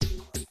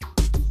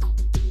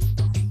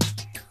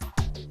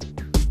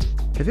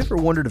Have you ever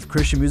wondered if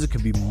Christian music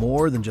could be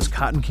more than just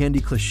cotton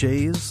candy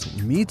cliches?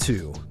 Me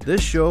too.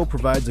 This show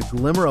provides a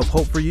glimmer of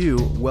hope for you.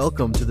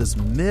 Welcome to this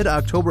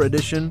mid-October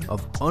edition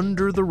of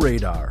Under the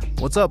Radar.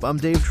 What's up? I'm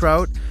Dave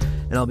Trout,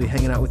 and I'll be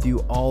hanging out with you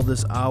all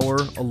this hour,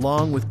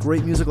 along with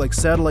great music like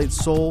Satellite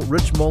Soul,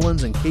 Rich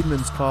Mullins, and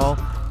Caedmon's Call.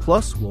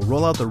 Plus, we'll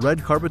roll out the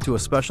red carpet to a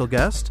special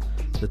guest.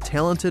 The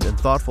talented and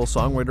thoughtful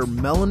songwriter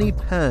Melanie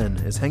Penn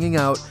is hanging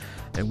out,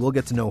 and we'll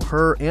get to know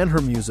her and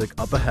her music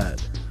up ahead.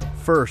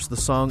 First, the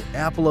song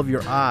Apple of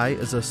Your Eye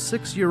is a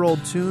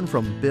 6-year-old tune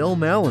from Bill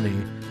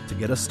Maloney to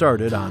get us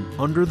started on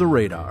Under the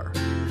Radar.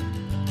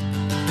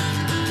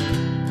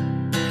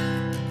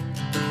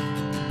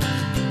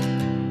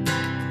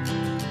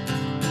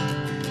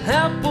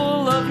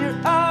 Apple of your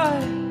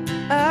eye,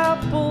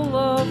 apple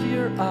of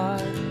your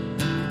eye,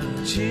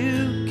 but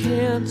you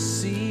can't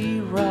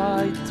see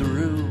right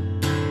through.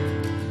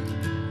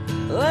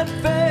 That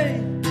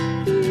fade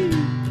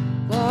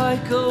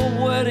like a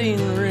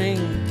wedding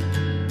ring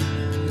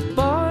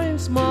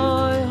binds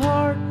my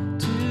heart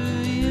to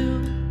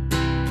you.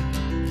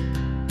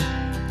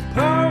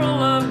 Pearl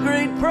of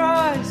great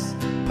price,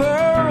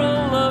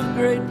 pearl of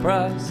great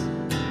price,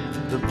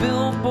 the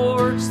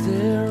billboards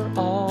there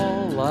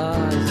all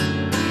lies.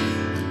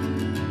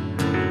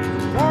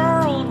 The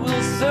world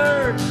will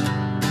search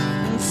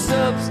and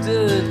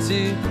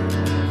substitute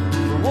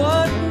for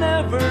what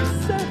never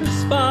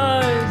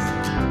satisfies.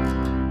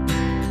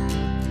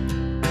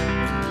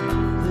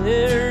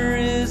 There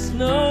is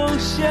no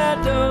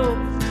shadow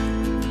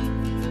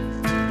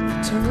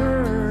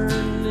turning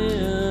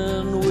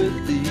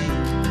with thee.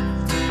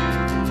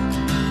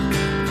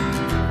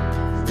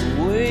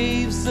 The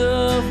waves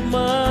of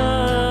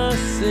my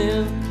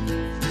sin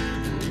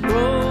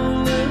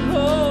rolling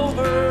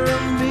over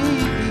me.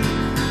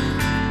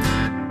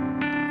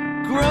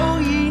 Grow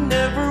ye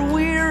never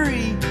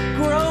weary,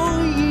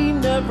 grow ye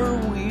never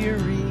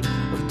weary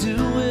of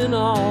doing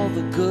all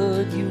the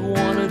good you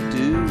want to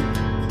do.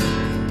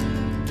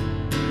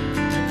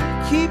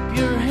 Keep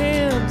your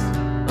hands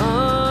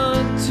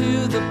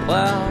onto the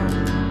plow.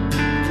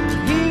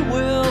 He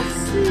will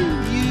see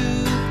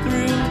you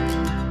through.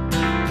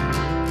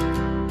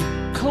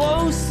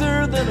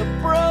 Closer than a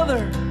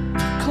brother,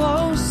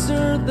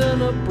 closer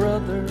than a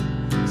brother.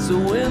 So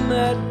when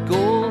that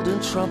golden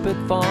trumpet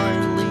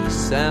finally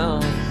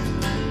sounds,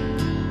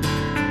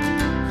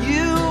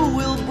 you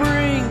will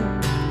bring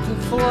the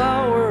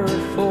flower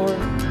forth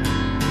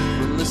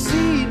from the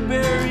seed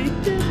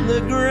buried in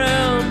the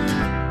ground.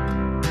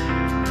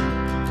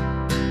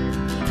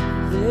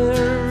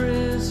 There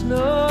is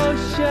no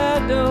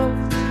shadow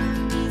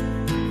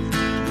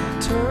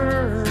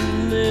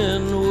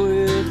turning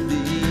with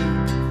thee,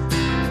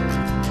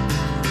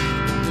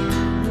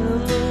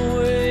 and the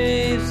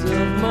waves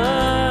of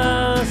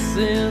my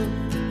sin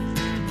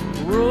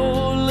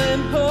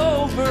rolling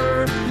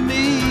over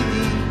me.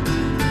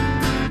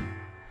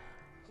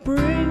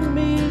 Bring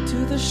me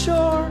to the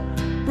shore,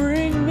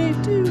 bring me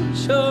to the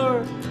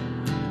shore.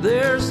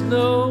 There's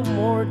no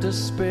more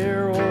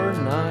despair or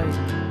night.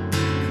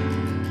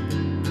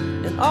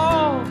 And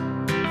all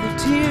the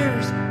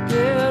tears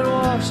get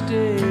washed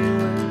away.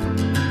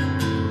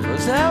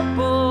 Those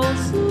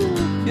apples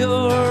of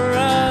your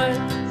eyes.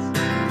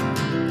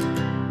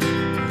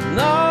 And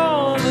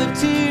all the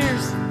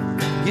tears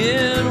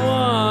get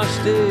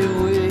washed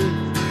away.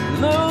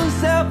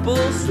 Those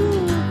apples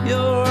of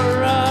your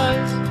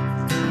eyes.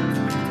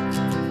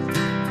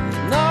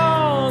 And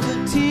all the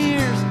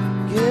tears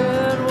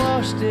get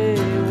washed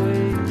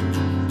away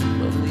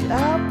from the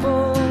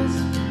apples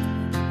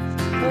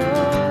of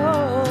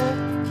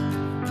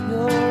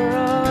your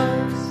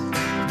eyes.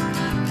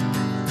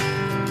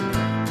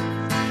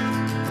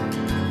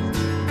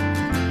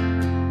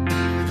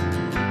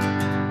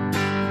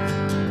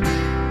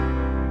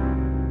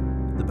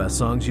 The best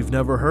songs you've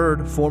never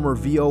heard, former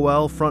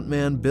VOL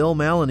frontman Bill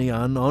Maloney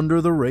on Under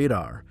the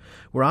Radar.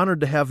 We're honored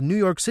to have New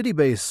York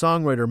City-based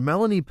songwriter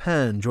Melanie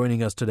Penn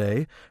joining us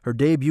today. Her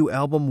debut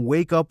album,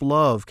 Wake Up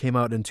Love, came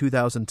out in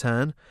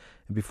 2010.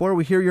 And before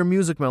we hear your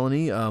music,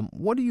 Melanie,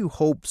 what do you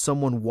hope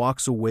someone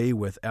walks away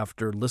with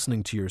after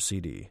listening to your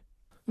CD?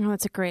 Oh,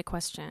 that's a great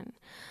question.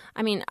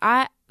 I mean,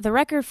 the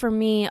record for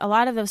me, a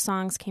lot of those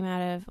songs came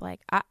out of,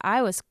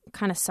 I was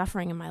kind of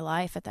suffering in my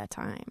life at that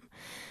time.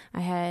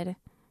 I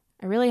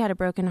really had a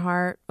broken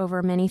heart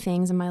over many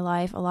things in my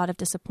life, a lot of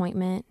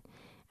disappointment.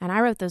 And I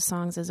wrote those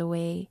songs as a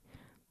way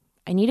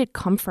I needed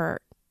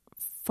comfort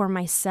for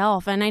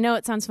myself. And I know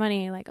it sounds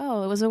funny, it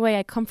was a way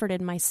I comforted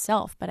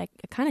myself, but I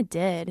kind of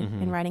did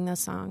in writing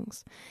those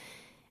songs.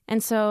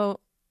 And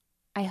so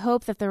I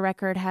hope that the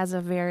record has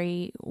a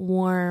very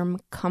warm,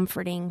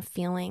 comforting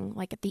feeling.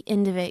 Like at the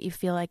end of it, you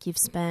feel like you've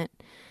spent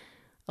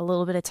a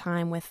little bit of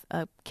time with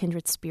a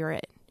kindred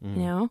spirit, you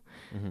know?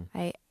 Mm-hmm.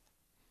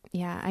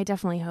 I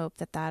definitely hope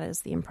that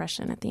is the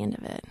impression at the end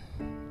of it.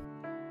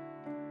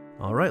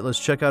 All right, let's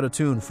check out a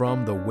tune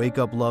from the Wake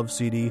Up Love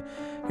CD.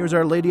 Here's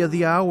our Lady of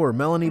the Hour,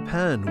 Melanie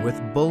Penn, with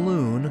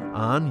Balloon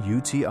on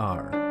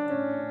UTR.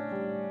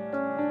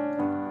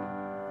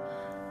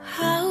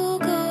 How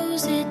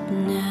goes it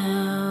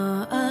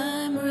now?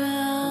 I'm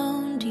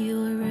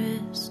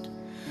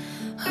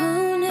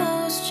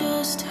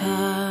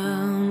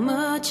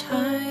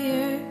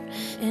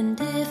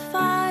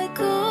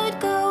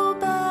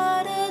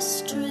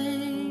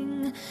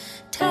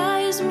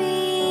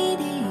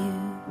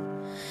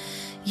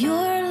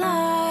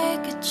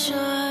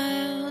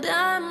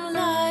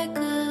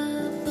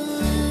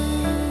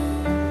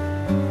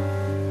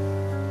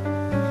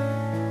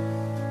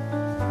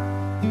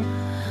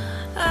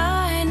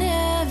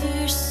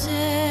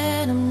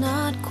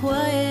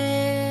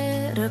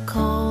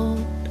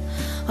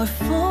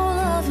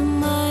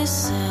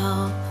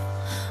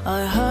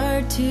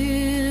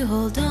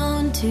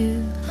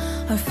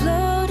are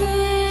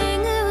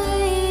floating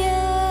away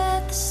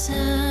at the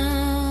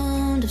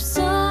sound of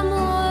some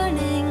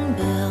warning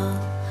bell.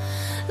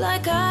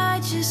 Like I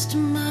just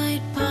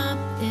might pop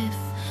if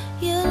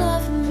you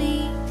love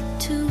me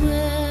too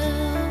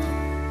well.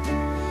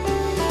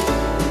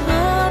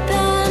 Up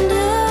and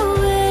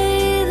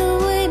away the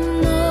way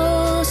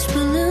most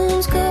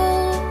balloons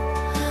go,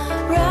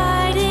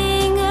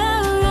 riding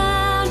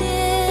around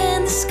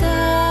in the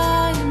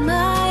sky on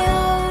my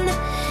own.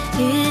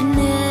 It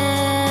never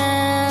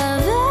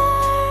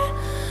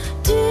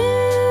do.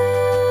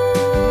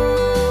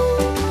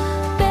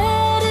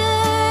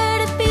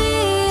 Better to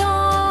be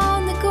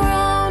on the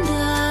ground,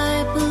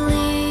 I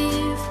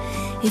believe,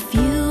 if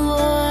you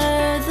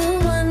are the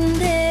one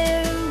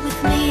there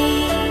with me.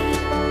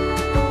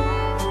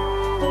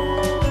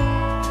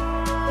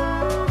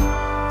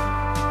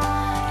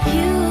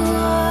 You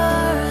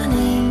are an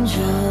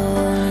angel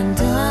and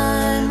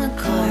I'm a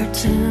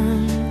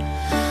cartoon,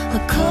 a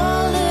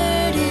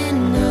colored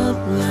in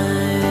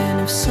outline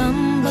of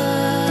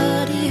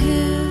somebody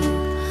who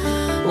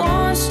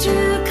wants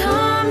to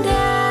calm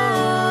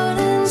down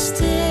and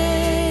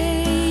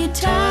stay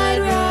tied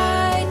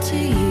right to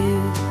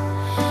you.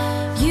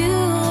 You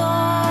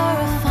are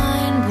a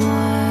fine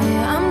boy,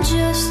 I'm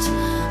just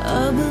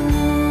a balloon.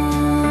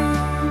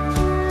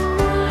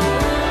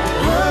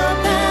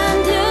 Up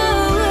and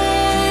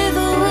away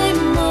the way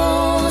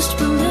most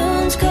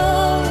balloons go,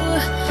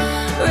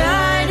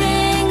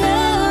 riding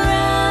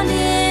around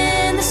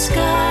in the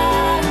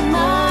sky on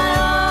my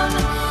own.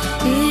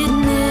 It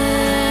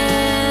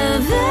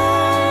never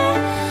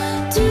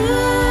do.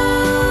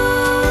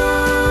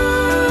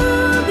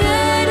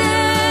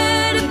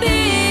 Better to be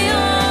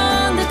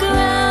on the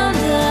ground,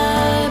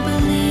 I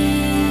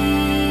believe,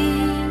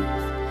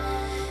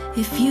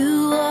 if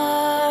you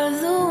are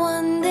the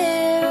one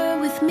there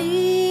with me.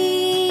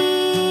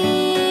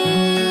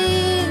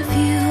 If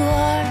you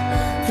are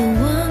the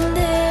one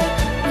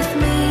there with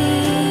me.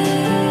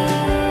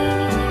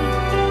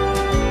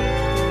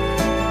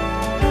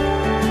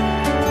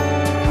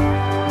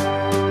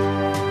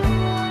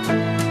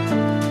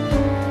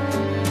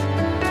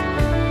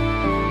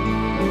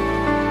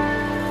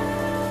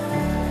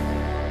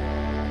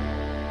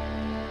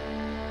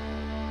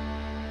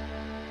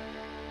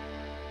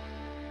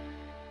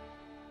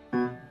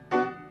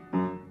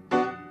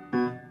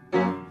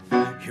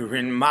 You're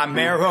in my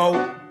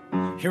marrow,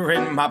 you're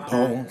in my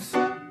bones.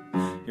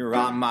 You're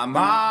on my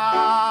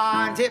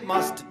mind, it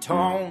must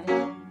atone.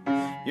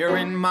 You're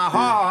in my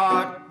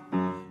heart,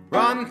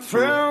 run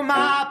through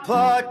my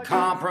blood.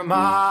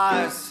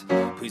 Compromise,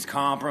 please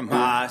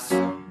compromise.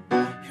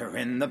 You're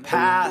in the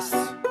past,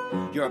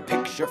 you're a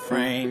picture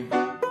frame.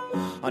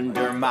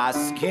 Under my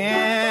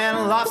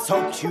skin, love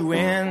soaked you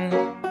in.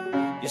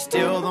 You're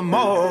still the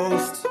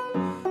most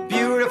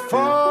beautiful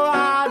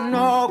I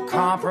know.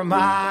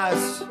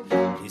 Compromise,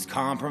 please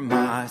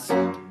compromise.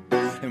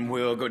 And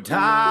we'll go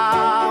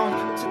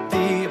down to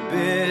the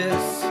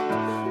abyss,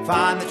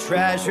 find the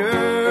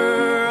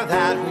treasure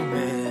that we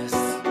miss.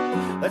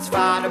 Let's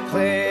find a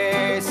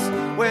place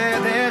where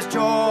there's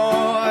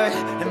joy,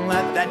 and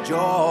let that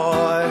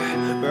joy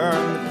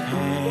burn the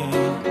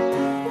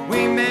pain.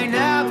 We may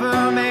never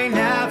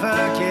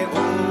get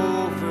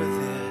over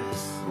this,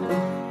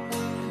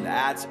 and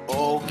that's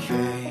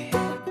okay.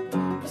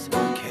 It's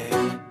okay.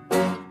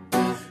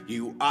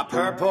 You are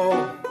purple,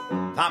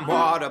 I'm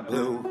water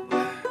blue.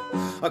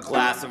 A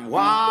glass of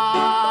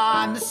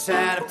wine, the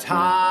scent of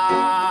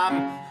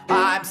time.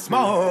 I'm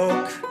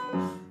smoke,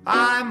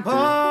 I'm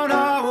blown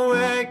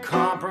away.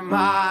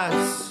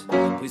 Compromise,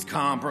 please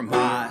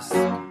compromise.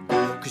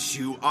 Cause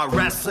you are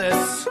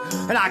restless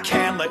and I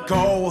can't let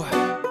go.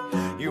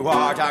 You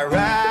are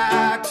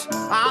direct,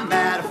 I'm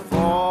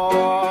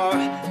metaphor.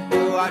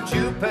 You are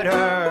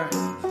Jupiter,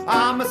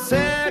 I'm a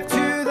sail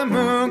to the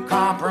moon.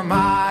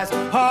 Compromise,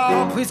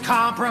 oh please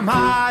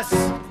compromise.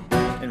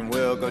 And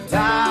we'll go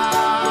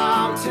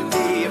down to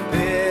the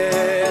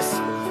abyss,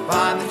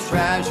 find the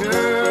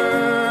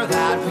treasure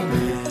that we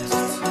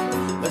missed.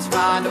 Let's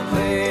find a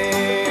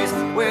place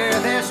where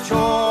there's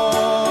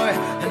joy,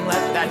 and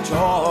let that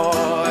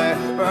joy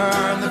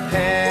burn the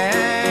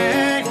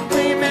pain.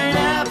 We may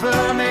never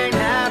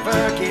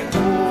get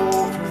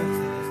over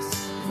this,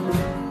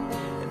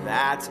 and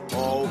that's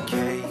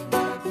okay.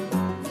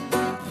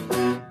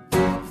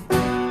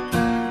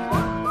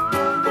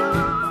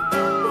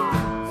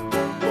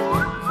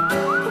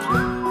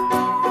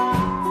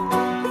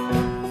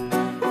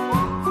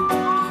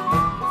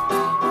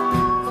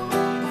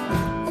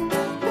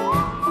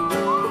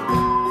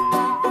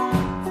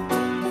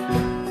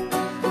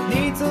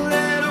 Needs a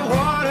little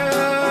water,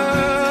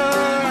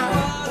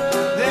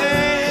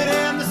 lay it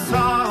in the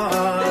sun,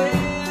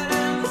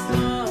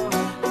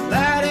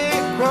 let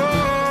it grow,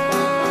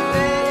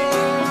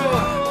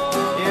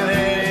 yeah,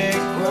 let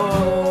it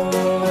grow.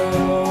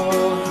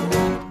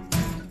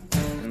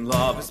 And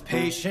love is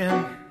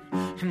patient,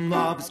 and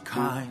love is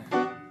kind.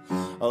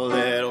 A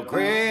little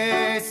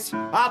grace,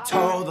 I'll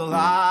toe the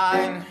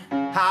line.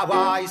 How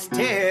are you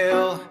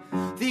still?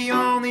 The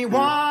only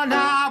one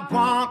I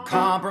want.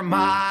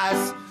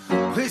 compromise.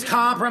 Please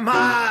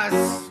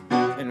compromise.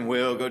 And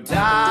we'll go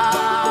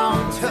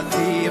down to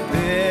the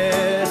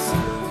abyss,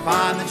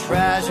 find the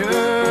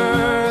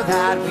treasure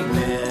that we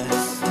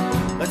miss.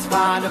 Let's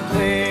find a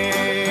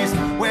place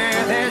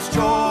where there's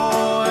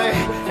joy,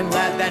 and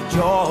let that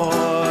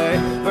joy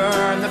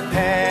burn the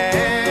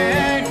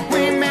pain.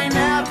 We may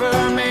never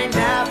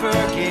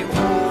get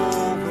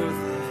over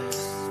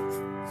this.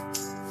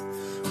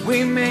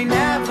 We may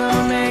never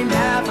get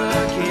over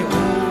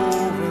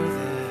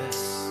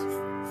this.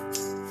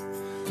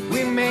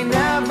 We may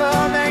never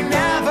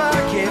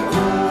get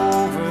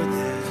over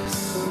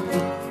this.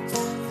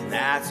 And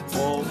that's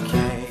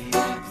okay.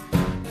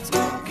 It's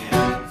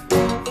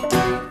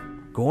okay.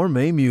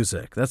 Gourmet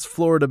music. That's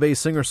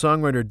Florida-based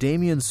singer-songwriter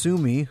Damian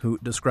Sumi, who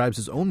describes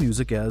his own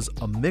music as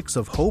a mix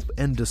of hope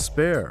and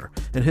despair.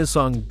 And his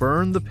song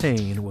Burn the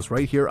Pain was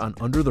right here on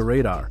Under the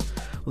Radar.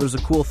 Well, there's a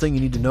cool thing you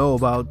need to know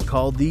about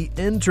called the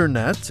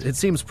internet. It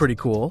seems pretty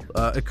cool.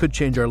 It could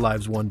change our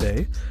lives one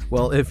day.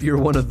 Well, if you're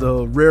one of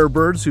the rare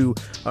birds who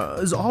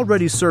is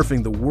already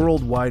surfing the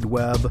World Wide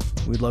Web,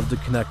 we'd love to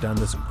connect on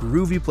this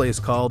groovy place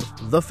called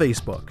the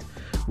Facebook.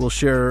 We'll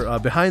share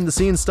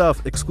behind-the-scenes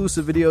stuff,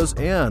 exclusive videos,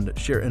 and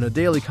share in a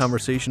daily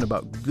conversation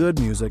about good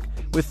music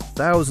with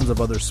thousands of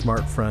other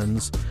smart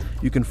friends.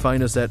 You can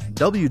find us at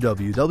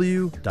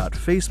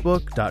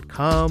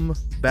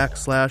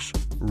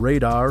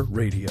www.facebook.com/Radar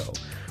Radio.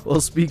 Well,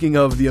 speaking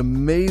of the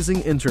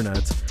amazing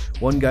internet,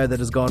 one guy that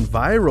has gone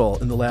viral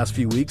in the last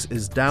few weeks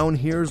is Down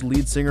Here's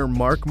lead singer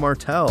Mark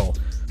Martel,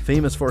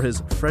 famous for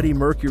his Freddie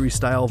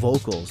Mercury-style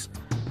vocals.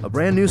 A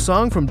brand new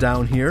song from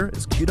Down Here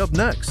is queued up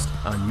next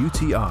on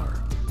UTR.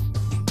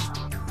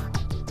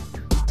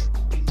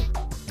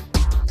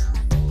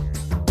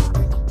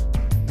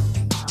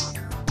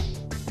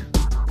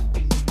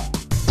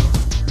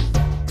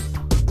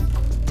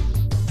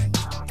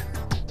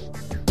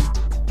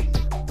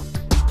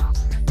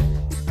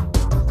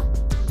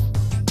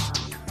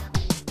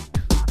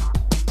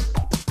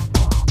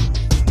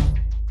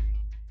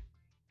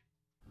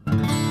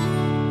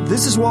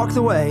 This is Walk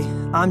the Way.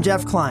 I'm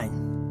Jeff Klein.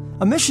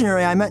 A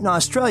missionary I met in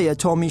Australia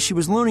told me she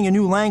was learning a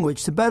new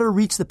language to better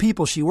reach the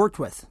people she worked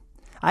with.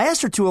 I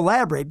asked her to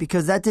elaborate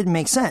because that didn't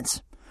make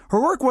sense. Her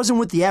work wasn't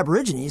with the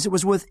Aborigines, it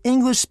was with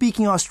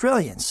English-speaking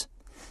Australians.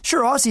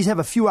 Sure, Aussies have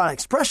a few odd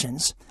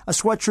expressions. A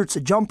sweatshirt's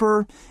a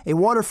jumper, a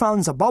water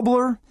fountain's a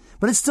bubbler,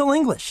 but it's still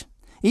English.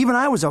 Even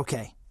I was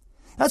okay.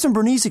 That's when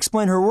Bernice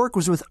explained her work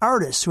was with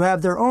artists who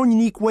have their own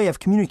unique way of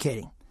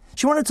communicating.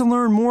 She wanted to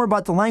learn more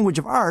about the language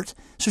of art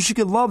so she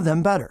could love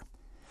them better.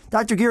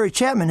 Dr. Gary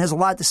Chapman has a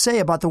lot to say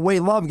about the way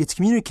love gets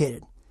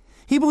communicated.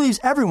 He believes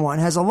everyone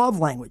has a love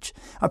language,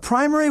 a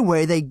primary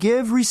way they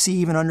give,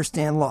 receive, and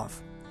understand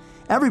love.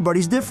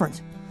 Everybody's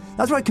different.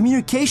 That's why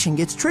communication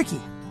gets tricky.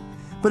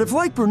 But if,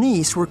 like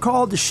Bernice, we're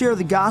called to share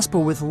the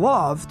gospel with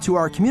love to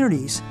our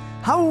communities,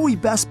 how will we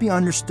best be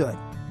understood?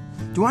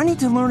 Do I need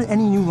to learn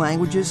any new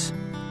languages?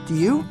 Do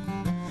you?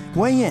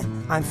 Weigh in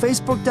on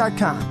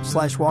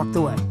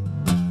Facebook.com/WalkTheWay.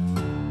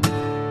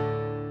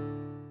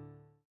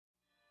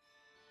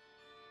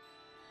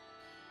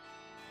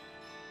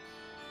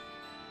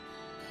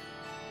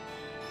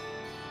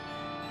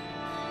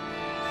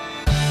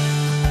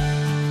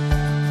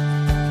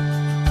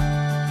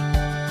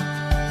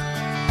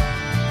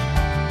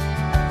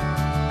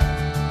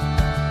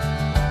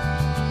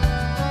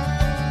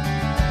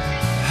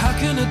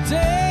 Can a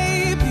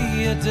day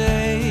be a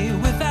day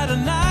without a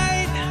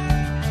night?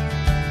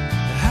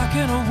 How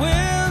can a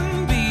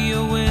win be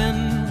a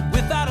win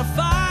without a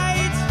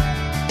fight?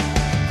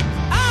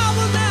 I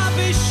will not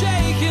be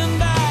shaken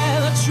by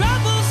the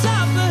troubles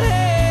of the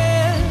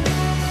head.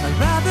 I'd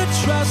rather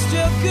trust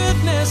your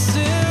goodness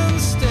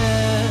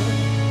instead.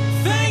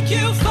 Thank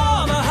you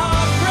for the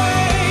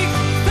heartbreak.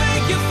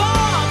 Thank you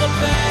for the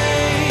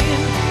pain.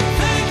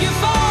 Thank you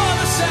for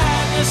the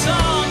sadness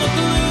on the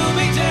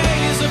gloomy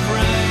days of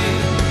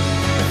rain.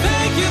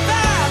 Thank you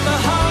that the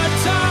hard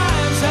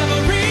times have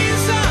a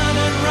reason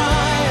and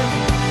rhyme.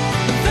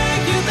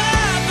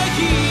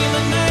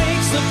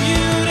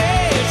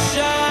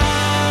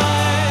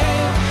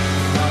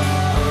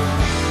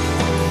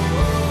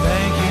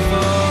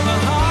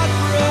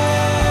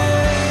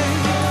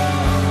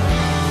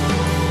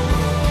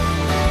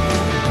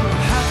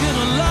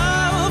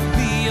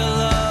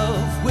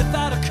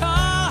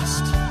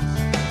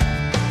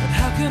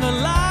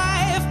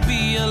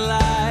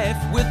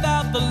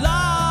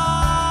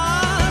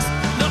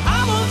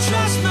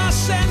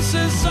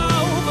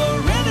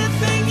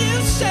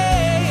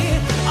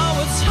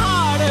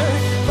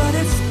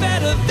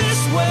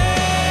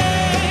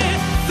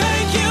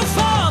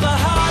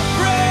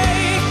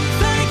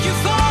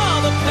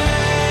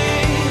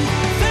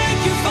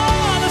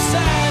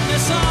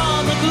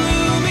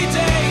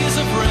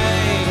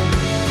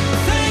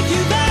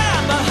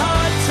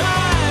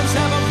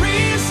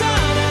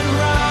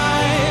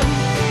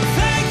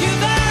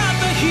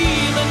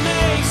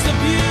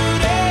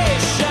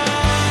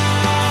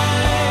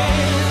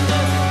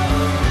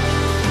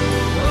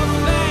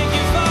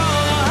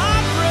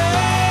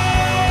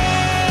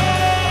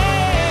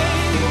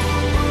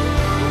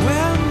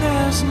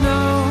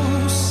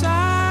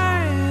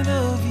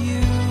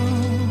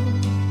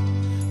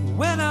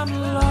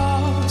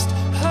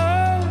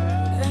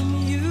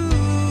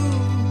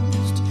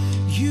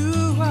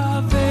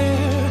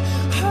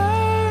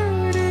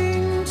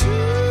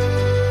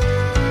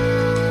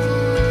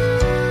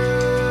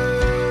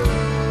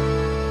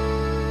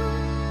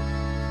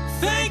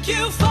 Thank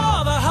you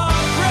for the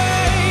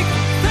heartbreak.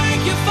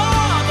 Thank you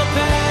for the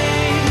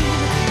pain.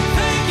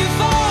 Thank you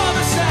for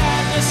the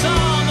sadness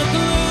on the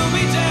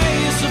gloomy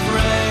days of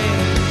rain.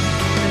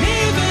 And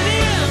even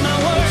in my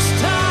worst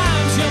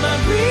times, you're my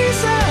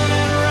reason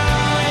and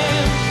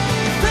rhyme.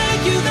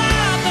 Thank you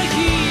that the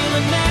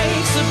healing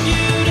makes a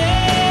beauty.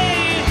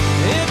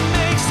 It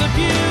makes the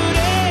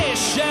beauty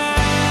shine.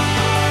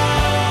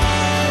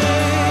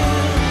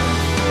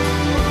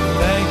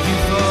 Thank you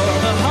for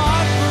the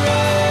heartbreak.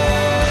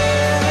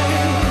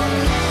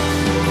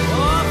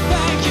 Oh,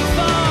 thank you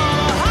for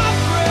the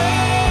heartbreak.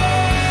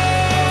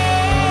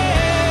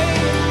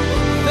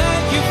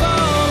 Thank you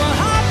for the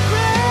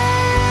heartbreak.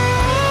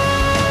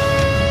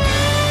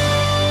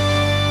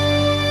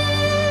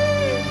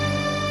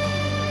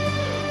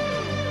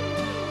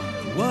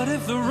 What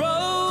if the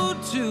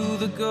road to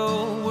the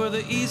goal were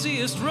the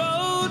easiest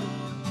road,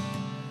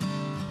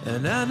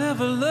 and I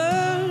never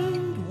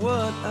learned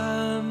what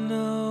I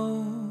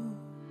know?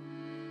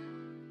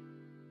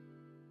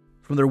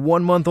 From their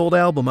 1-month-old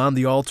album On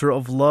the Altar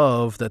of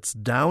Love, that's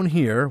Down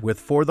Here with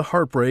For the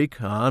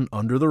Heartbreak on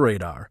Under the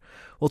Radar.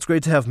 Well, it's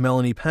great to have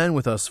Melanie Penn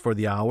with us for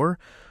the hour.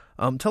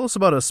 Tell us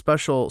about a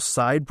special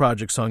side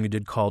project song you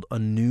did called A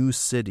New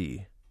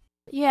City.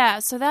 Yeah,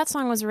 so that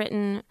song was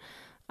written,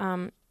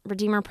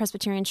 Redeemer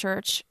Presbyterian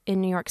Church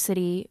in New York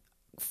City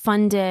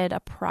funded a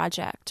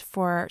project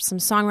for some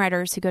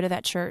songwriters who go to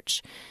that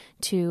church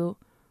to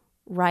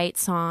write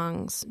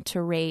songs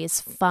to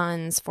raise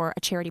funds for a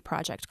charity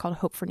project called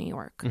Hope for New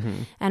York.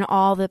 Mm-hmm. And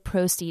all the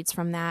proceeds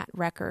from that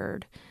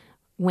record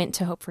went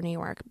to Hope for New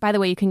York. By the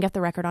way, you can get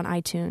the record on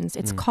iTunes.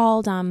 It's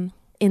called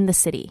In the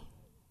City.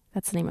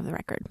 That's the name of the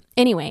record.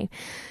 Anyway,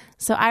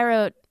 so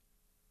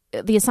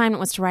the assignment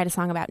was to write a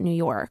song about New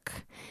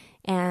York.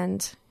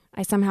 And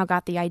I somehow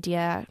got the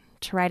idea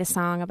to write a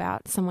song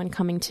about someone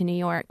coming to New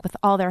York with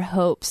all their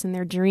hopes and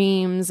their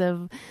dreams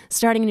of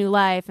starting a new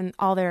life and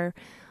all their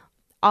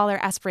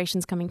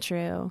aspirations coming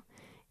true.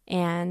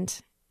 And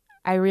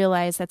I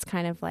realized that's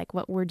kind of like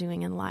what we're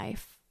doing in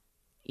life.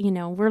 You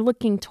know, we're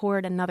looking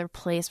toward another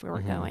place where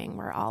we're going,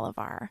 where all of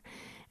our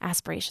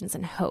aspirations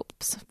and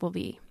hopes will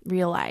be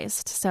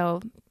realized. So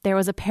there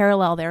was a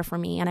parallel there for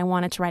me, and I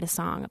wanted to write a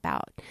song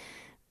about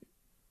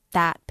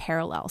that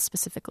parallel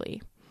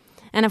specifically.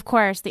 And of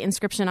course, the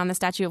inscription on the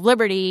Statue of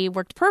Liberty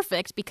worked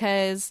perfect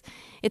because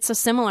it's so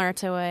similar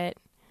to what,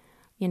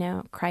 you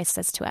know, Christ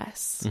says to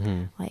us.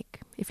 Mm-hmm.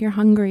 Like, if you're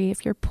hungry,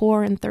 if you're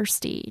poor and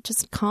thirsty,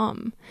 just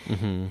come.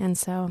 Mm-hmm. And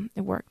so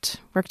it worked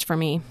for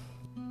me.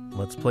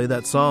 Let's play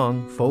that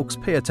song. Folks,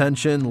 pay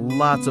attention.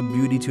 Lots of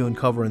beauty to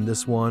uncover in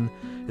this one.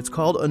 It's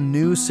called A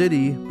New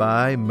City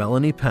by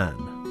Melanie Penn.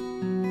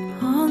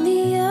 On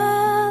the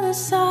other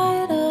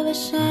side of a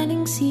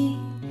shining sea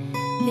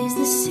is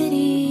the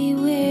city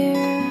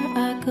where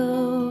I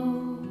go,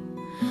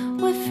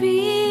 where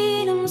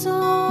freedom's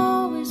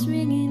always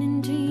ringing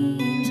in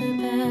dreams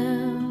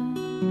abound.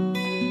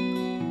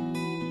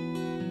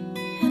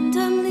 And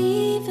I'm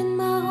leaving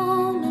my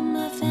home and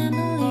my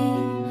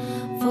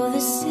family for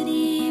the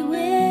city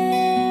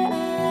where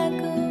I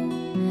go.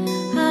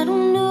 I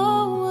don't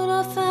know what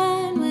I'll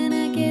find when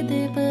I get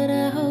there, but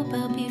I hope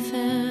I'll be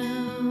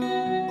found.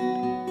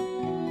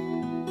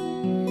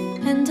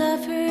 And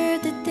I've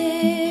heard that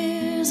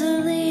there's a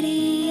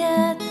lady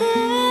at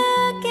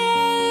the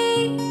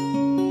gate,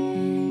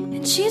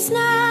 and she's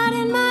not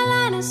in my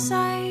line of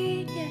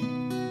sight yet,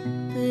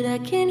 but I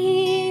can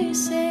hear her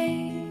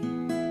say,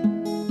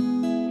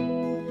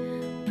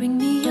 bring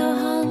me your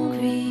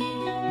hungry,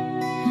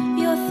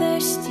 you're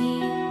thirsty,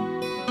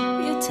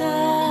 you're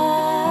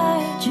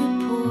tired, you're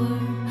poor.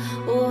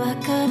 Oh, I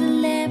got a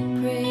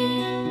lamp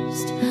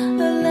raised,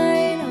 a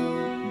light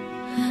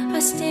on. I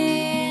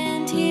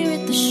stand here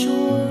at the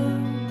shore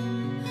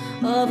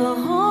of a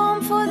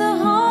home for the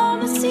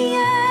homeless,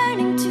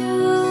 yearning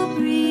to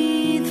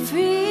breathe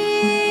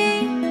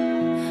free.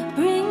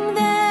 Bring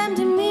them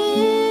to me.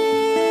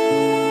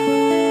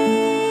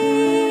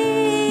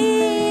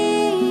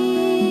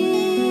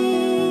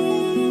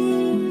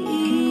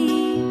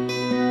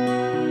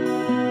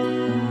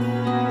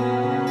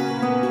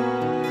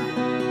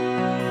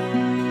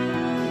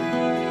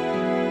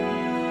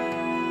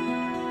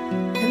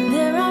 And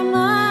there are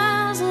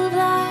miles of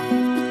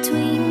life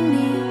between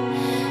me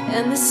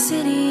and the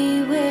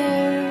city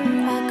where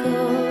I go,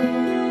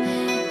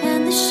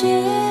 and the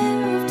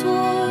share of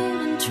toil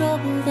and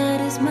trouble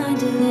that is mine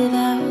to live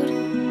out.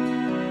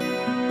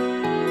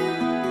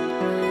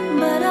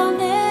 But I'll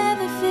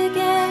never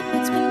forget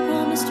what's been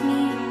promised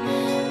me.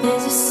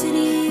 There's a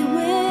city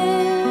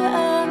where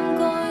I'm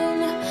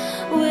going,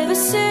 where the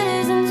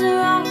citizens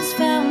are always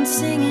found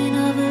singing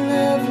of a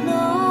love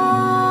long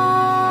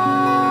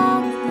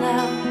and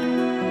loud.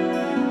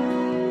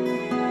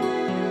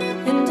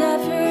 And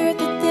I've heard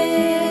that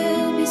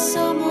there'll be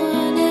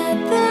someone at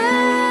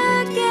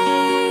the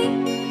gate,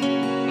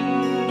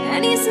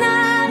 and he's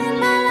not in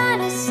my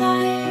line of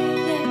sight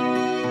yet,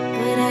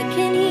 but I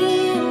can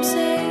hear him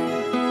say,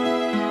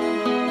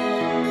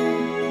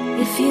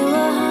 if you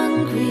are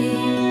hungry,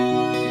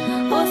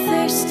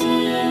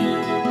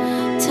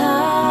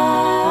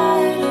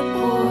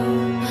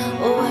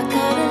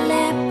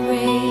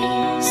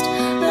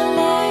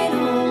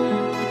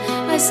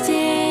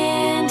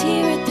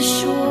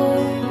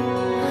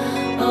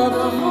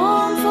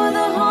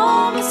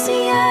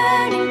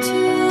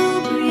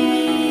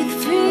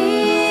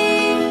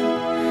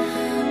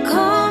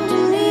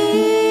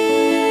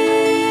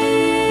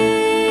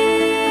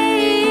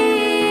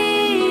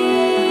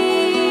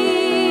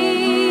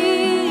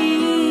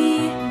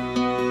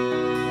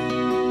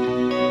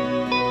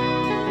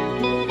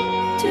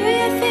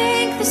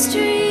 the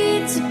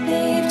streets are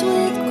paved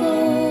with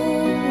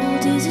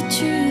gold. Is it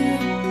true?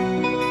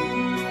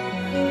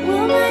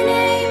 Will my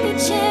name be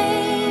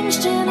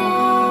changed and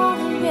all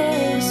the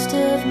rest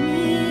of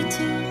me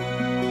too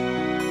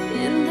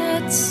in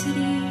that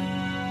city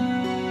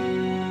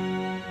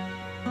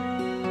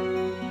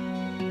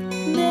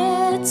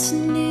that's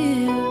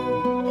new?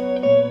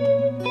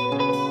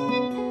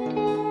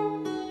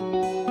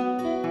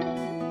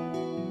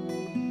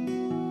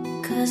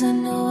 'Cause I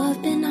know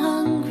I've been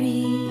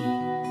hungry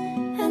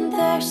and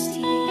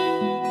thirsty,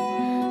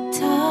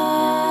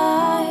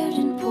 tired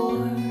and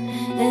poor,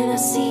 and I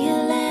see a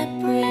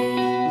lamp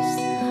raised,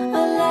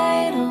 a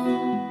light on.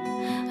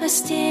 I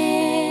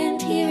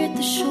stand here at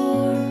the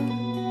shore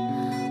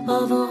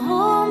of a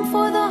home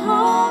for the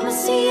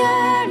homeless,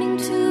 yearning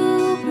to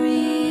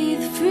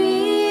breathe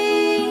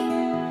free.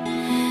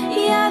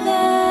 Yeah,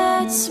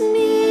 that's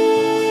me.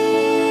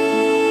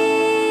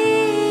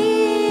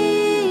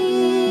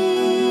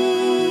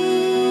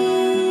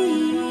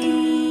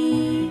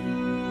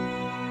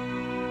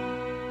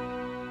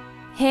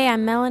 Hey,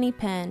 I'm Melanie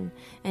Penn,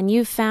 and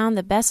you've found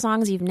the best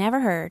songs you've never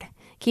heard.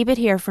 Keep it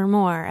here for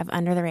more of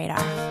Under the Radar.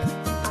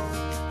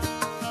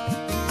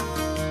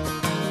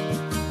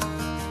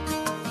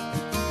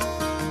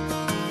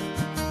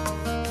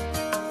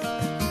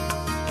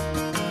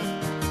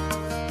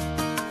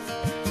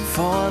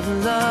 For the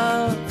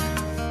love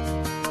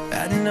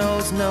that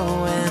knows no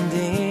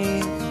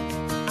ending,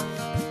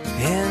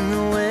 in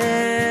the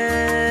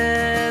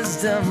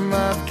wisdom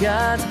of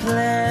God's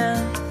plan,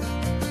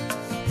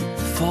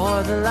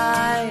 for the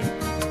light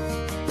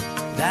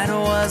that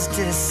was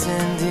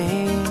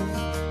descending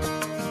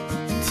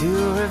to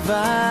revive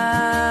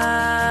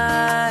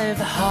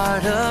the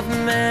heart of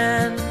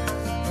man.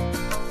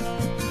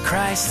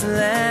 Christ the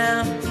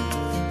Lamb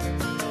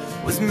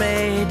was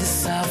made to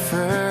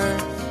suffer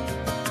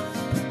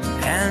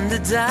and to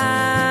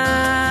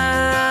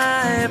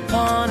die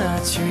upon a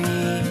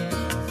tree,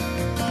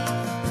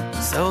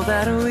 so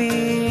that we,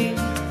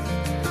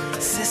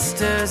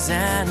 sisters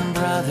and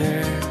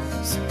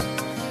brothers,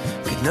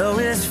 could know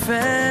his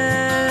fellowship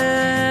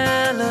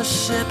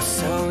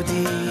so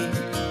deep.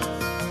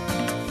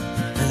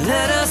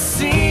 Let us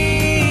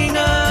sing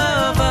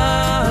of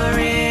our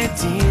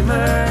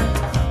Redeemer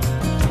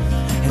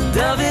and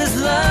of his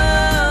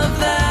love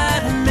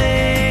that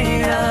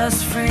made us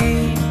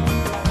free.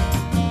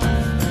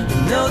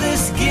 Know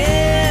this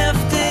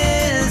gift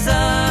is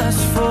ours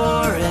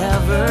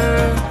forever,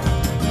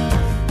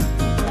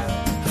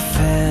 a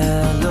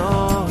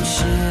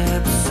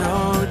fellowship so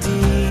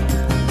deep,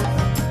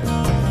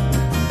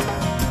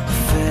 a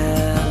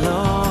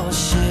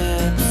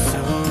fellowship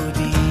so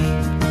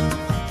deep.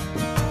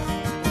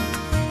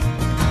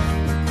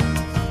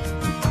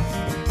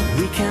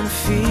 We can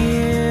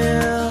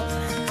feel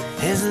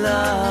his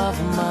love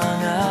among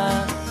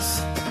us,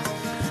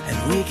 and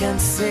we can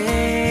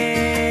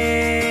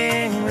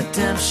sing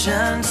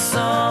redemption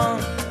song.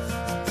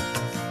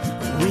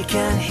 We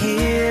can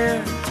hear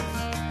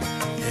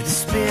the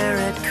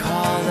Spirit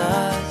call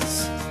us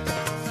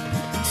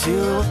to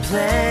a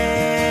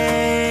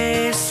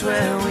place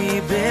where we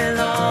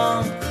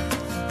belong.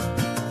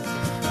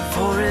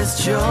 For his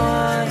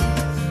joy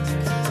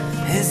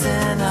is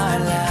in our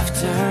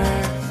laughter,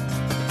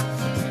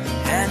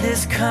 and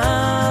his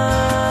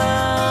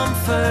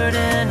comfort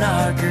in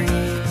our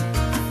grief.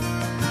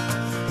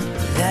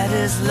 Let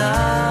his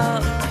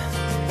love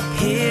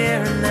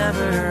here and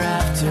ever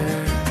after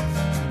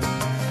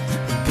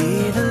be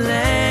the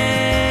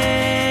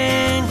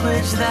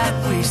language that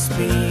we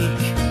speak.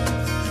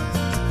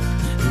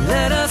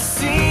 Let us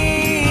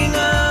sing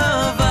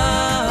of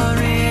our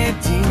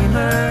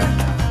Redeemer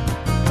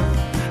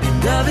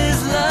and of his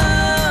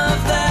love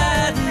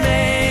that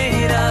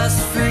made us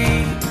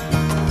free.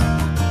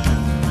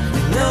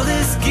 And know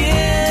this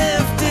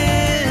gift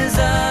is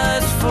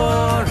ours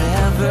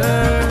forever.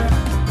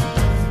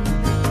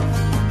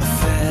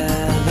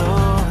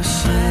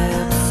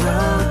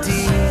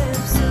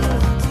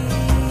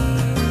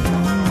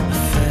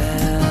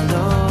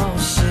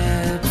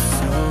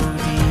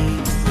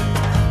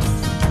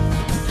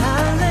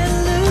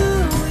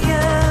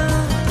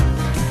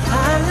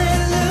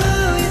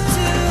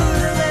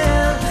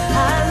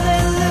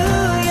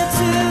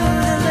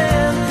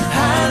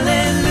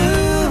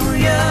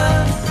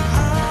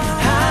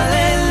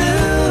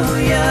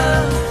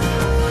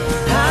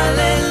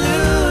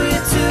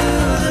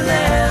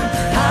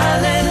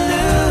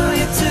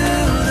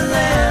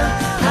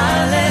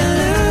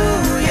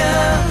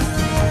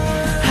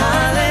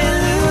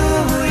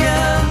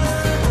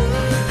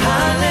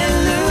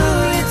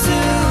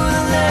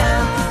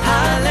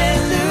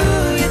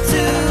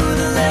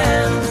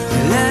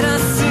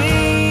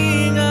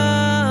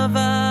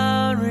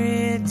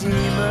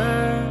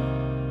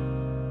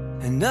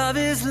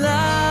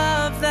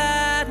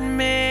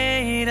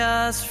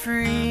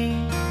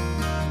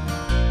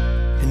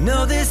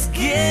 Know this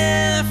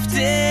gift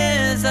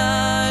is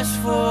ours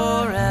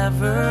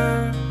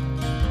forever,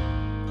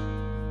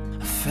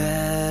 a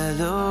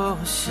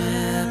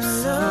fellowship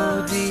so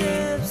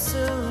deep,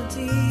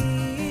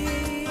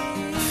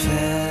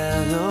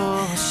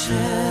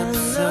 fellowship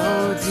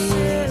so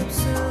deep,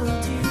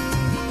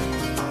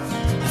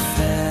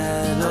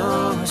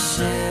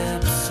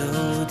 fellowship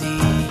so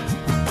deep.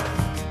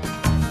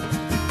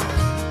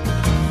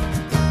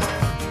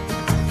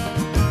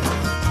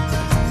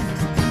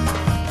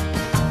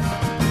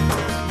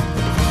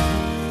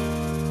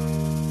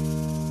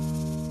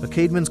 A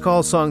Caedmon's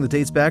Call song that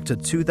dates back to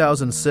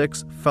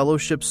 2006,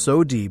 Fellowship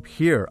So Deep,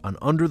 here on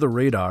Under the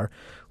Radar.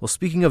 Well,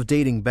 speaking of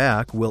dating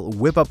back, we'll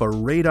whip up a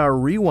Radar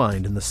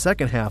Rewind in the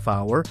second half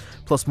hour,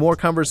 plus more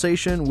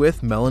conversation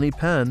with Melanie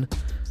Penn.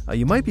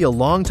 You might be a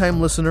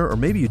longtime listener, or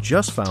maybe you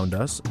just found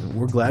us.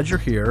 We're glad you're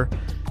here,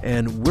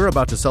 and we're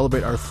about to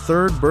celebrate our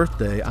 3rd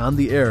birthday on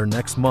the air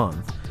next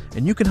month.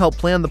 And you can help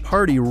plan the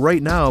party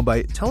right now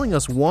by telling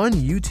us one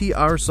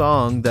UTR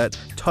song that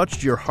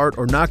touched your heart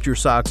or knocked your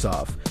socks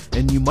off.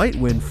 And you might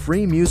win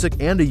free music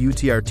and a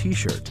UTR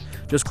t-shirt.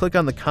 Just click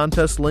on the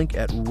contest link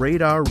at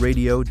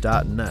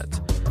radarradio.net.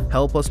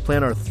 Help us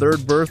plan our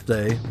 3rd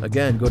birthday.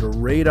 Again, go to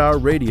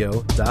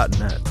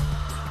radarradio.net.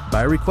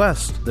 By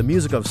request, the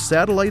music of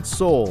Satellite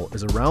Soul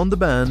is Around the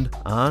Bend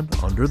on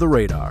Under the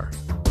Radar.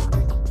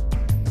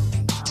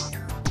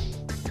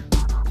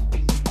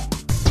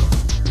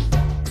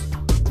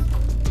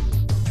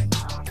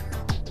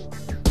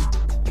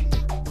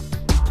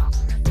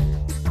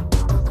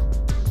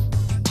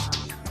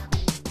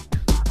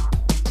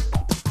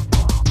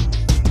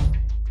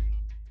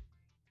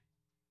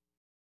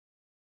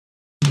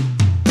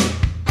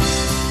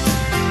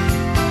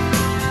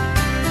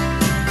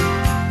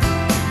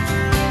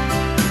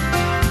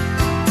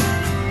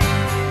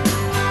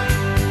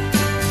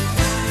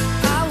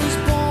 I was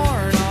born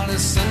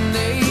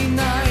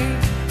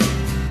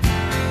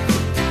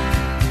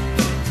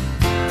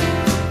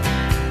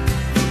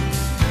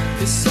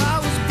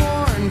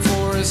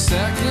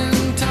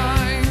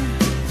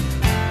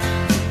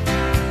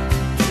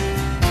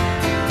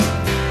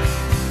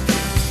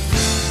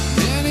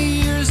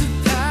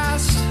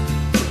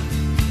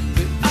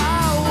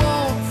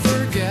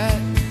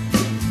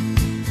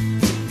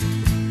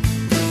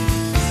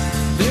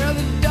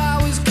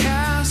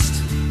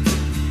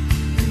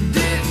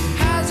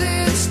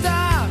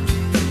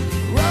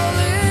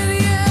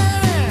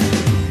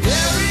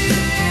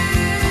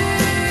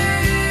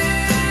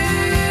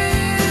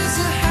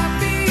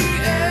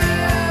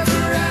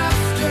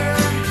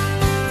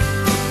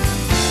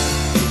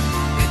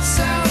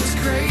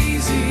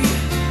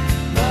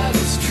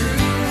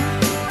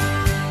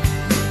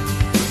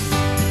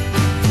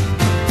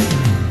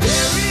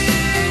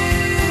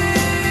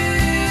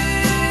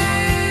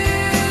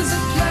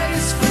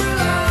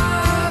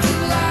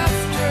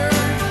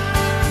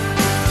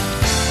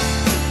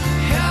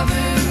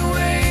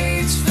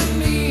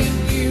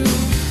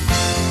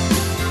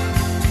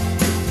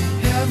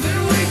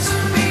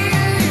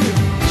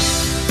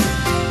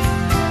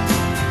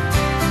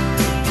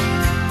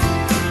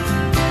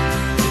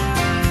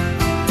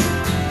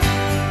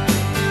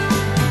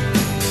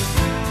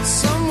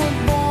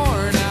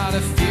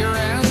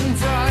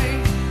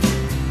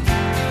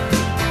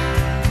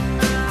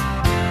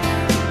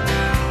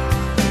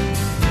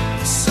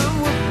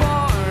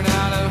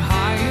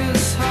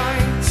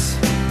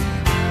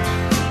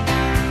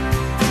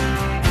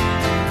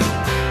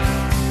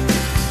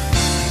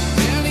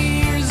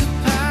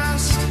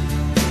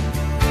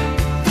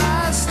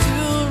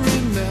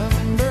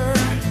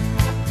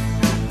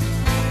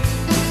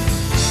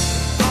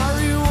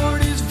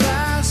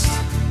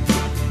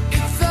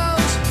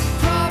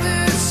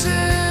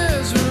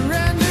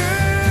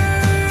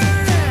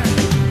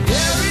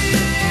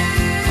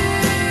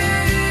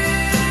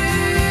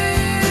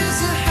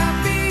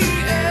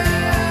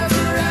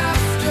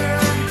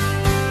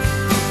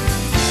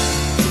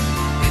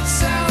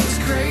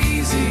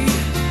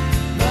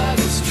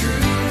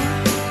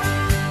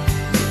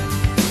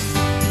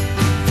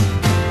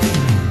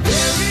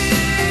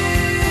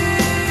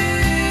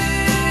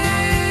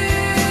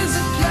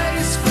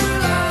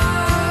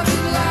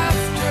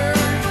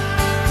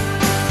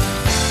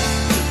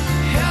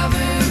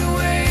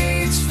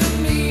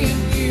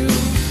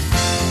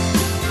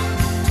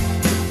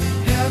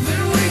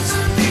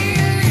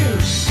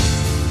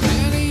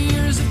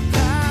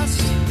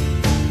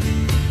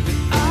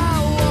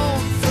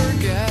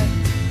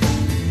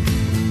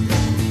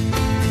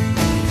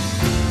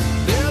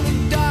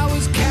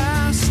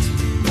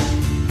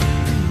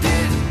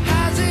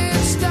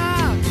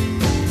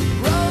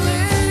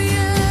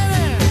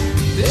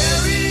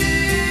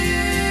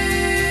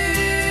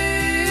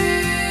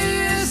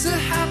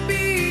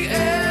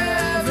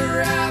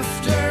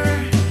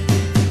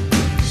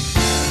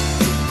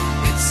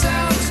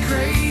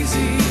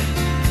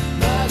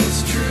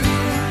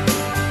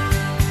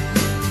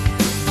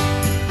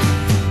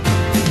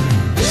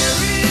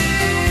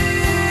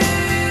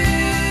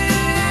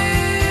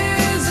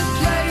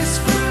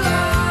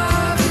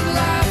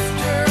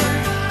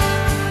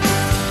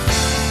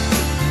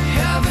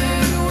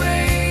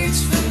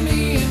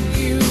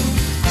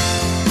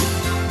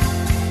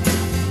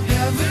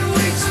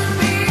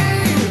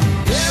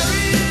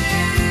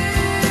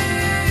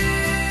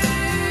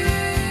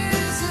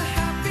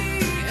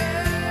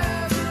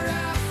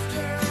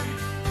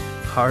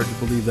hard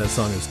to believe that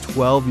song is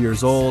 12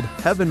 years old.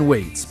 Heaven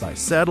Waits by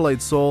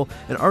Satellite Soul,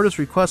 an artist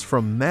request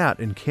from Matt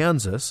in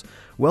Kansas.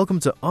 Welcome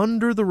to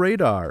Under the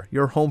Radar,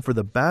 your home for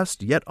the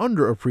best yet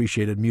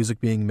underappreciated music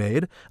being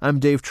made. I'm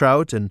Dave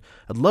Trout, and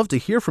I'd love to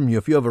hear from you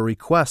if you have a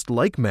request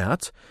like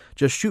Matt.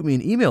 Just shoot me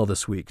an email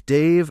this week,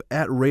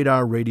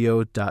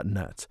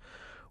 dave@radarradio.net.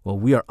 Well,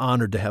 we are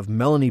honored to have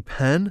Melanie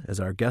Penn as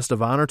our guest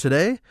of honor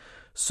today.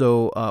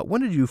 So when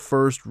did you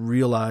first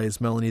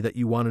realize, Melanie, that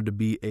you wanted to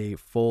be a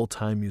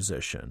full-time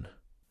musician?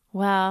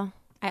 Well,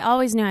 I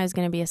always knew I was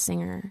going to be a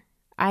singer.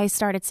 I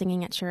started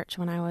singing at church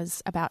when I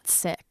was about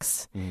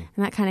 6, and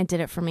that kind of did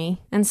it for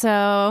me. And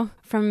so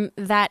from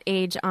that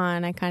age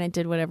on, I kind of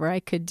did whatever I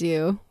could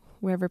do.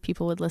 Wherever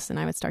people would listen,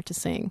 I would start to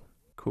sing.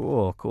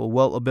 Cool.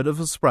 Well, a bit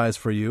of a surprise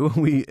for you.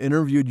 We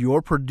interviewed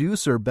your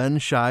producer, Ben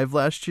Shive,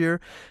 last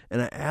year,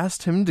 and I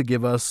asked him to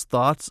give us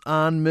thoughts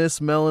on Miss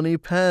Melanie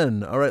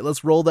Penn. All right,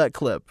 let's roll that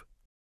clip.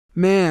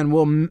 Man,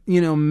 well,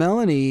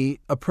 Melanie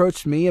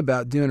approached me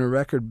about doing a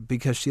record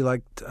because she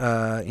liked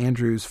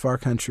Andrew's Far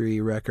Country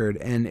record,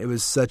 and it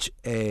was such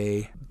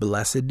a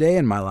blessed day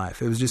in my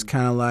life. It was just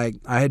kind of like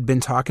I had been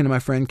talking to my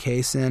friend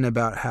Kaysen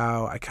about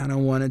how I kind of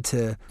wanted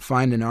to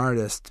find an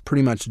artist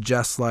pretty much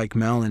just like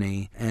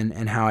Melanie,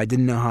 and how I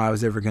didn't know how I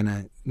was ever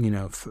going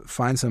to,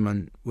 find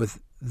someone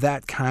with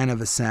that kind of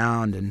a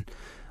sound. And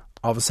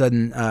all of a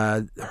sudden,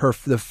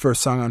 the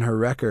first song on her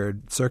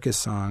record, Circus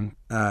Song,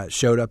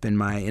 showed up in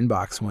my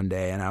inbox one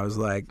day, and I was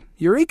like,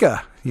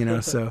 Eureka!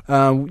 So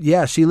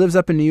she lives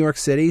up in New York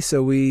City,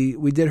 so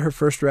we did her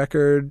first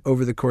record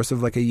over the course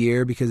of like a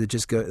year because it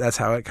just that's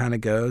how it kind of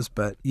goes.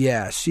 But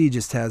yeah, she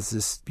just has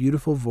this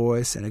beautiful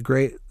voice and a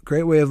great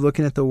way of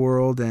looking at the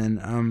world, and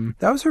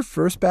that was her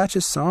first batch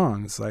of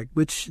songs,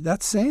 which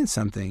that's saying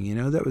something,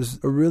 that was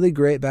a really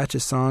great batch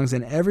of songs.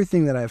 And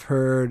everything that I've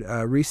heard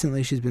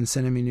recently, she's been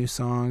sending me new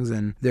songs,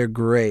 and they're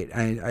great.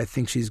 I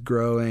think she's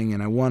growing,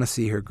 and I want to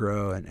see her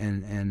grow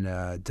and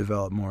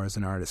develop more as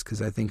an artist,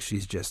 because I think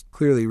she's just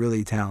clearly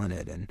really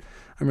talented, and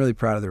I'm really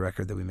proud of the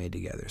record that we made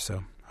together,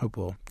 so hope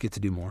we'll get to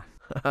do more.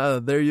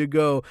 There you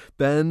go,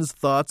 Ben's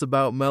thoughts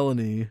about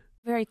Melanie.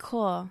 Very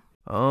cool.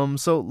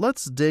 So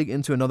let's dig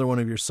into another one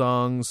of your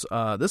songs.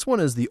 This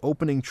one is the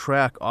opening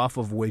track off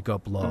of Wake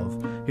Up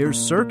Love. Here's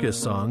Circus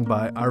Song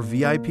by our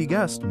VIP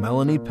guest,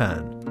 Melanie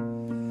Penn.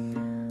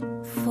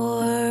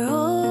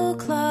 4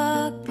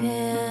 o'clock,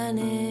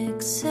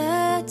 panic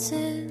sets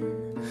in.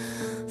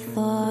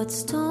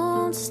 Thoughts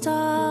don't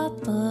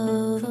stop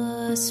of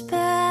us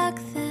back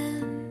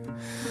then.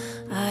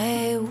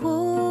 I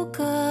woke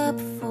up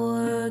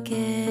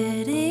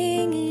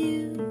forgetting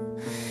you.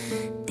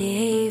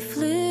 Day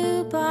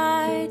flew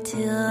by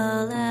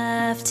till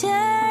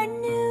afternoon,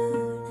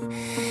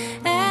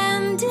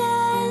 and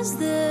as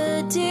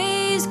the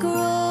days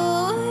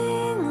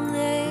growing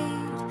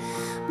late,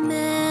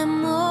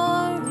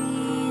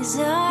 memories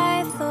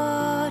I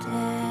thought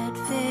had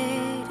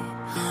faded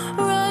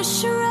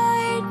rush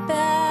right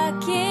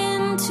back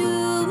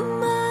into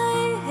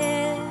my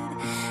head,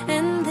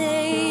 and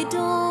they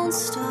don't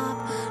stop,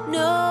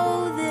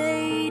 no,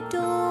 they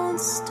don't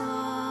stop.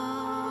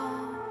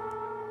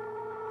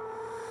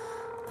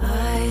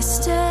 I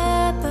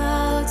step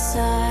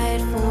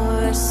outside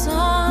for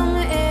some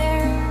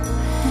air,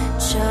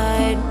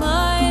 chide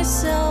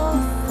myself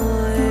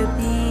for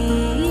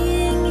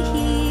being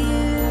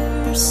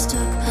here,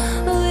 stuck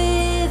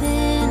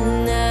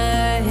within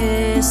a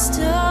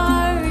history.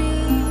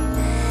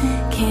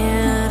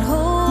 Can't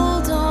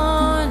hold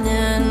on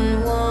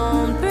and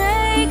won't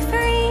break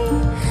free.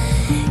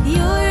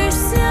 You're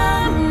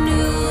some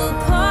new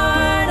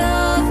part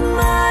of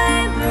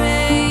my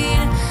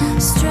brain,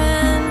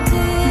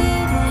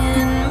 stranded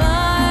in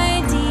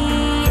my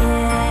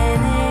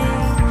DNA.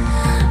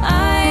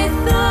 I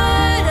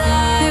thought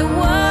I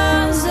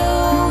was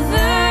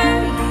over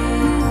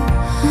you,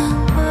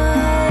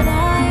 but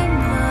I'm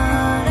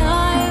not,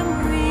 I'm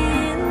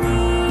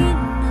really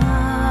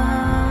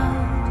not.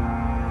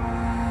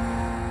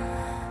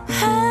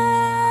 How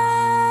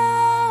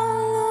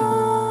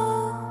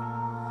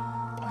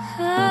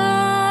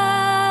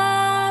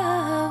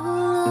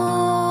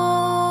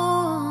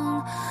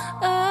long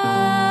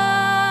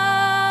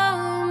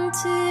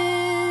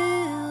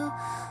until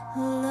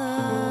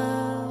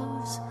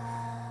love's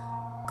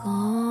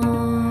gone?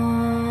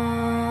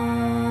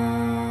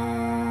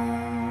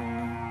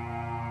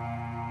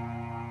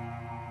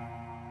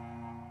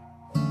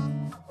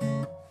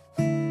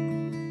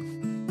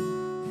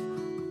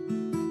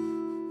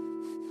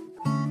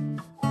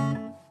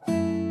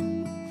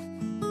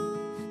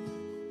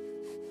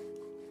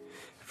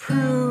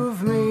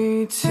 Prove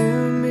me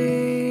to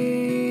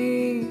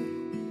me,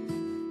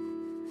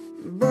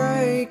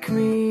 break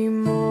me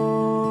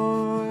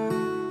more,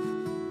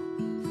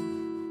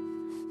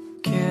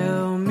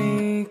 kill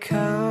me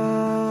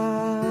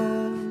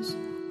 'cause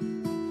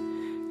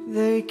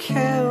they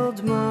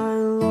killed my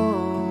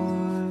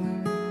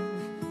Lord.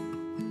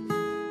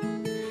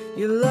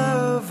 You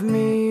love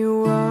me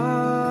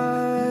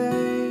wide,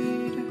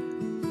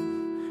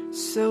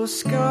 so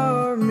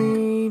scar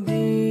me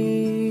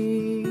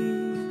deep.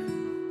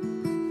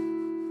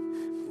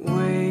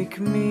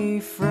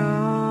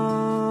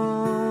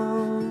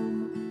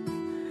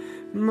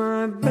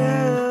 my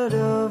bed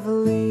of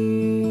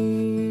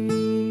leaves.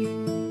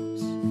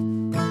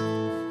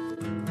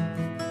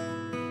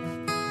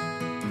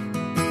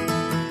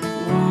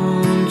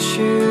 Won't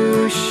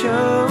you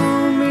show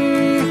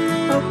me?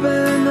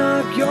 Open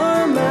up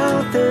your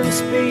mouth and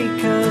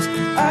speak, 'cause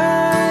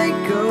I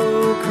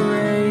go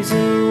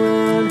crazy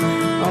when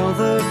all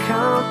the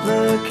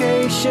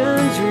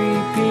complications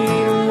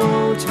repeat.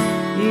 Won't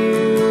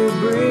you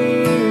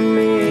bring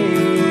me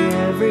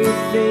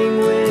everything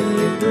when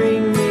you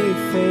bring me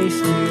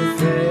face to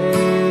face?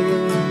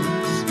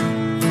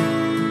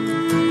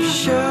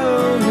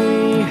 Show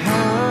me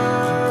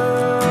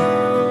how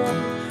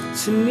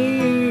to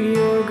need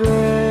your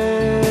grace.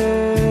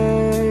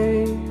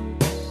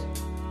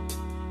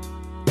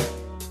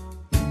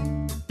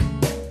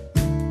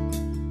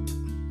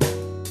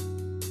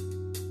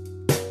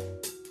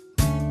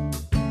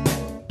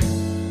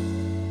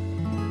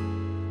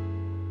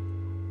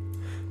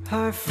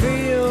 I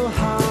feel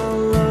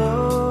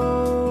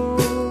hollow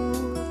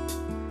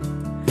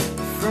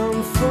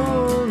from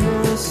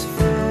fullness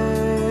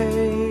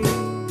fake.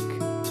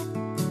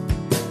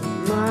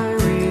 My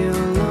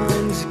real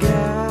lungs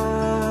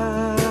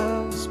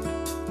gasp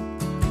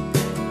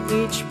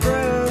each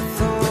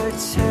breath I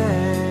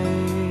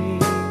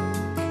take.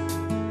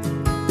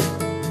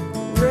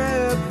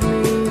 Rip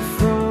me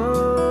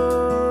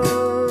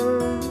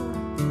from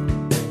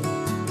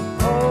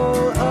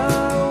all I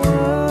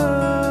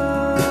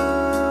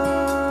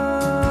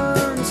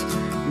want.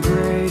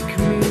 Break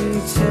me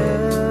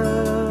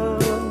till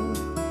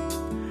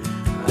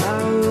I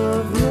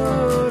love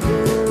more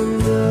than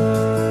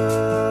dust.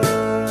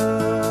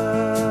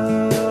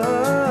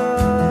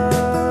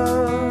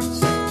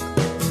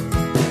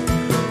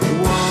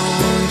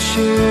 Won't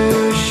you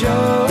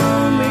show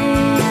me?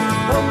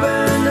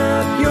 Open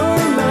up your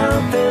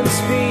mouth and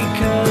speak,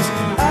 'cause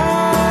I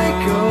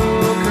go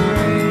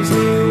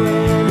crazy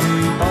when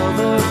all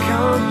the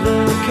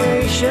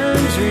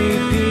complications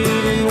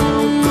repeat. And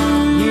won't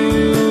you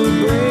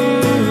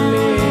bring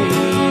me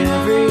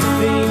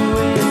everything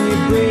when you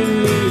bring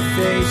me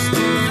face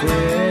to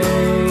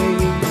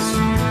face?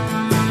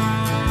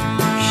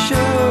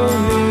 Show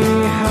me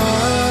how.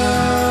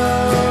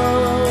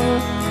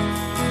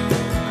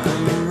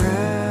 I'm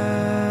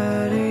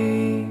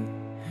ready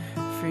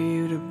for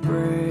you to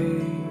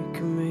break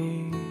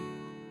me.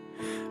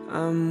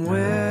 I'm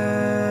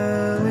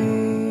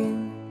willing,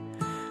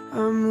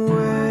 I'm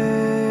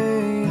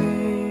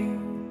waiting.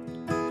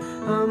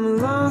 I'm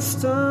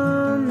lost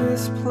on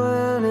this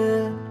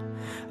planet.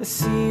 I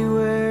see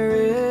where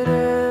it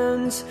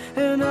ends,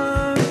 and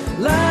I'm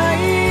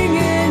lying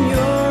in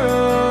your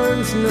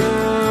arms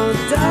now,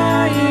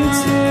 dying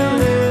to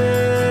live.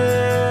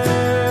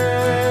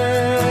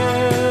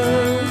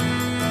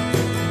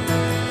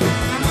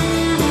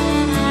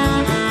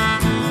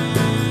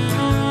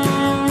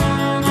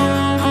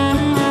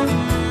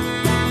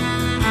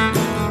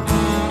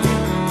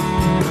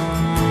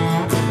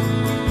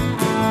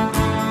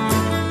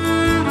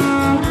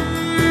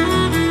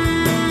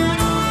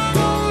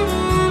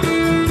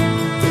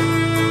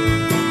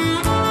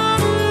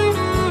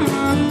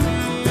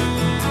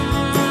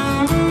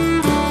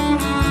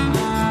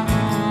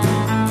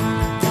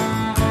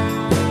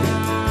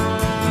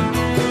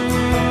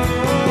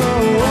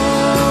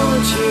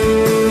 Won't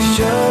you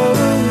show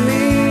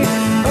me?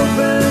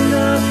 Open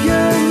up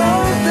your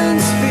mouth and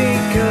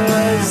speak,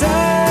 'cause I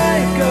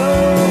go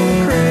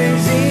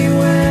crazy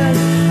when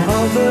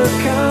all the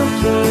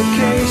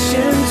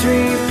complications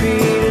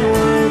repeat. And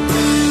won't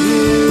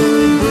you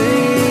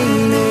bring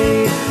me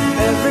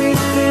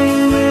everything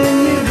when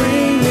you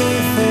bring me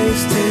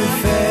face to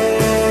face?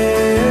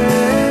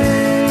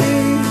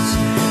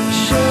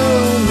 Show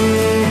me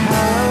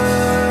how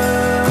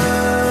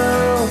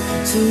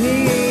to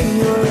need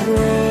your grace.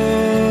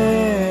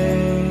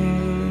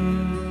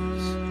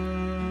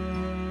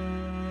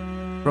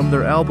 From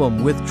their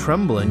album With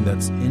Trembling,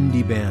 that's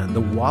indie band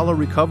The Walla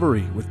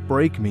Recovery with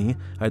Break Me.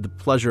 I had the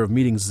pleasure of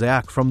meeting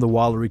Zach from The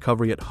Walla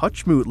Recovery at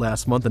Hutchmoot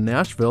last month in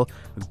Nashville.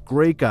 A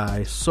great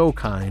guy, so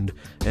kind,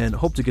 and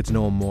hope to get to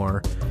know him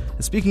more.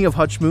 And speaking of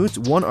Hutchmoot,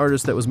 one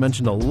artist that was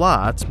mentioned a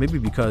lot, maybe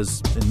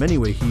because in many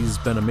ways he's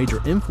been a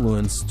major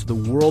influence to the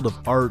world of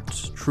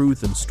art,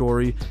 truth, and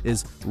story,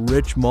 is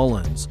Rich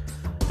Mullins.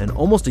 And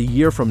almost a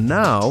year from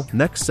now,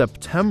 next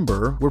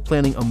September, we're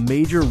planning a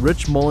major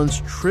Rich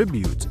Mullins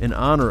tribute in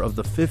honor of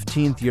the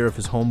 15th year of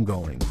his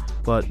homegoing.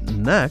 But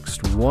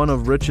next, one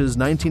of Rich's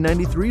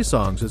 1993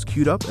 songs is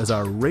queued up as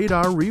our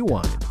Radar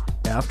Rewind.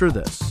 After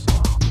this.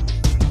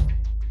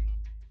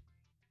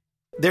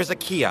 There's a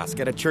kiosk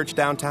at a church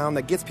downtown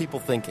that gets people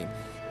thinking.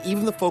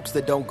 Even the folks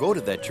that don't go to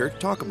that church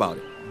talk about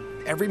it.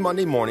 Every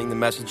Monday morning, the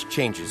message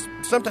changes.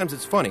 Sometimes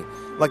it's funny,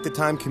 like the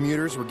time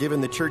commuters were given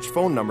the church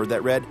phone number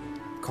that read,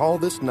 "Call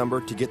this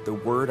number to get the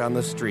word on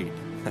the street."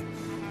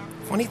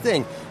 Funny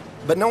thing,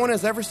 but no one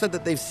has ever said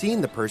that they've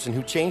seen the person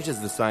who changes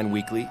the sign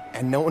weekly,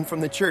 and no one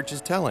from the church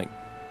is telling.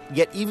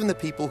 Yet even the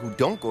people who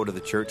don't go to the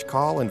church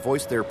call and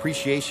voice their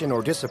appreciation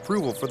or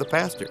disapproval for the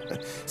pastor.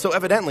 So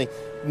evidently,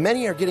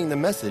 many are getting the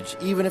message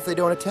even if they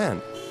don't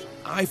attend.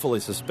 I fully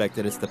suspect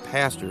that it's the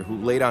pastor who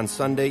late on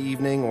Sunday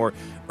evening or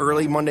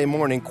early Monday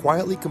morning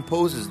quietly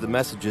composes the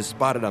messages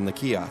spotted on the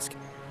kiosk.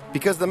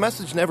 Because the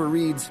message never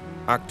reads,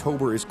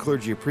 October is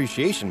Clergy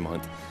Appreciation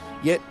Month,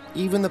 yet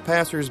even the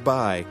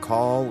passers-by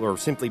call or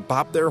simply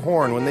bop their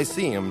horn when they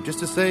see him just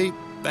to say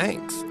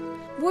thanks.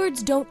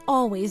 Words don't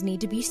always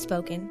need to be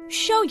spoken.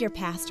 Show your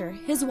pastor,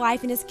 his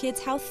wife, and his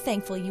kids how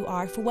thankful you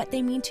are for what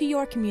they mean to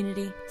your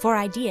community. For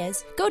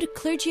ideas, go to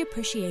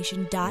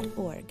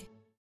clergyappreciation.org.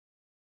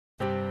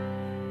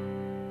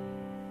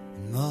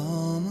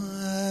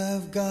 Mama,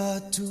 I've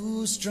got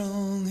two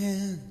strong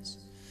hands.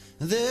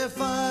 They're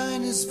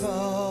fine as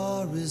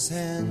far as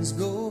hands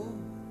go.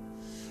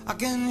 I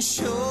can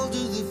shoulder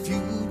the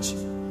future,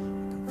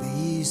 I can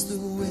face the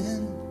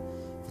wind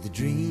for the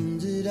dream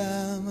that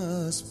I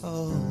must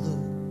follow.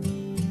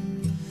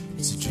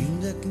 It's a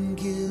dream that can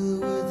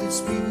kill with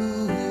its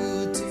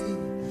beauty.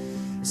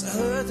 It's a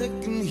hurt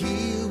that can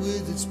heal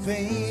with its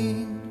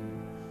pain.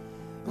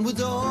 And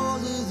with all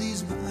of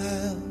these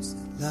miles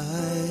that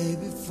lie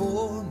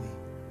before me,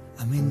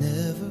 I may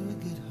never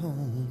get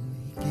home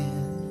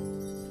again.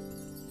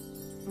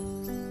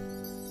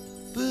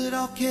 But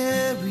I'll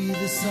carry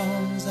the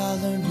songs I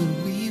learned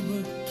when we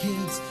were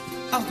kids.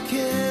 I'll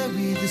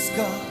carry the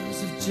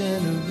scars of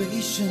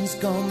generations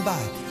gone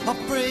by. I'll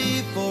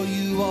pray for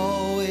you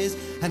always,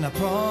 and I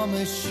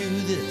promise you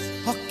this.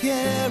 I'll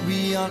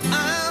carry on,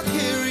 I'll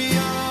carry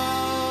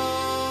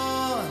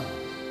on.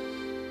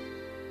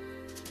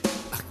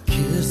 I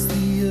kiss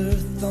the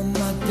earth on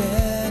my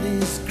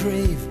daddy's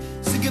grave.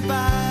 Say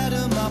goodbye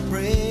to my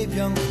brave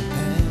young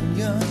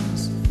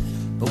companions.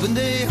 But when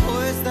they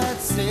hoist that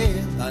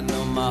sail, I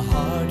know my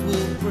heart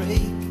will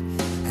break,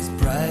 as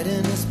bright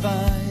and as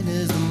fine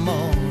as the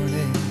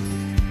morning.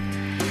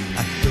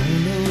 I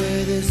don't know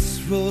where this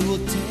road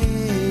will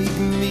take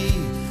me,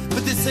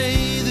 but they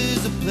say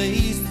there's a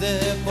place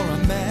there for a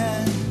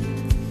man.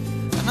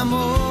 And I'm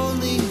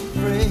only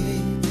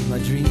afraid my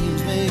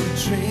dreams may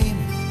betray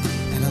me,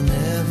 and I'll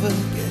never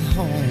get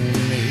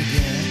home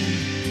again.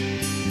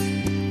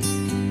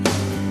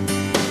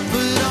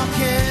 But I'll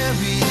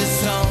carry the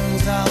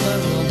songs I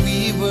learned when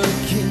we were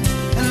kids,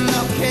 and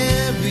I'll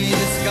carry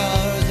the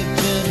scars of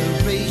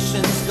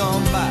generations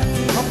gone by.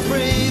 I'll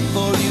pray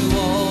for you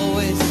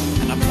always,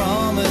 and I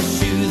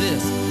promise you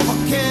this.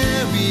 I'll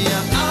carry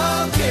on,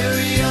 I'll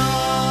carry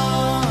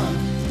on.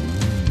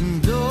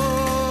 And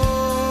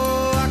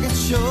oh, I can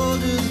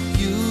shoulder the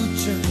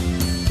future,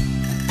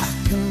 and I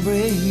can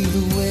brave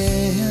the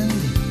wind.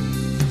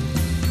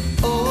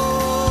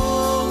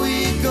 Oh, we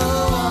go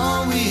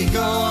on,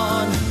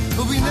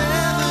 but we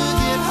never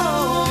get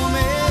home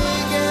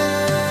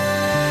again.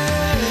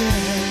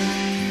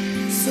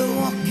 So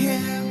I'll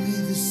carry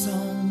the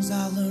songs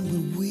I learned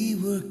when we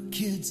were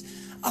kids.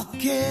 I'll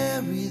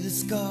carry the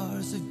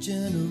scars of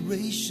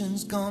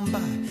generations gone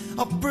by.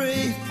 I'll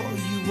pray for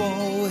you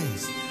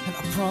always, and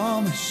I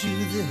promise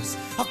you this.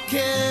 I'll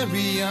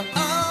carry on,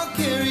 I'll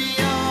carry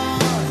on.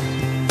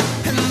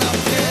 And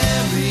I'll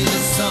carry the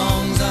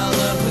songs I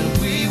learned when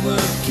we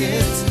were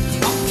kids.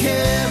 I'll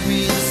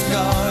carry the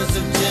scars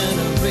of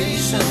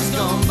generations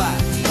gone by.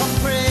 I'll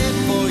pray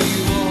for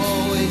you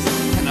always,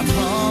 and I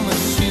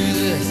promise you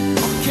this.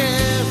 I'll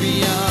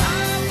carry on.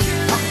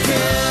 I'll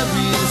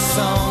carry the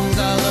songs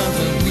I learned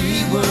when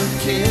we were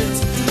kids.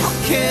 I'll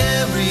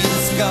carry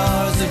the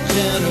scars of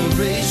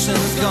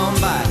generations gone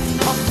by.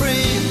 I'll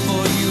pray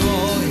for you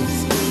always,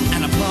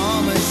 and I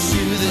promise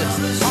you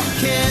this. I'll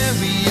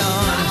carry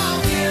on.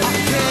 I'll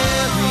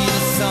carry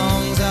the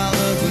songs I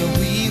learned when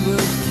we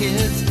were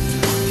kids.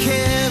 I'll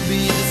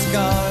carry the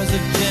scars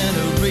of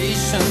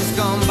generations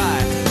gone by.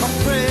 I'll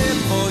pray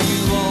for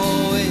you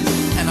always,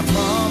 and I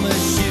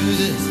promise you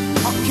this.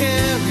 I'll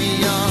carry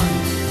on.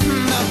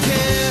 I'll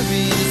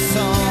carry the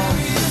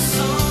songs,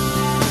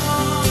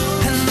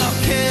 and I'll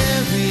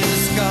carry the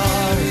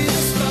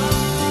scars,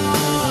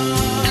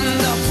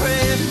 and I'll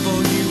pray for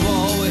you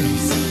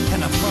always,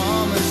 and I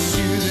promise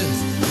you this.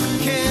 I'll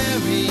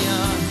carry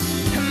on,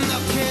 and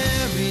I'll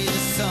carry the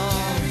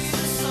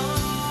songs,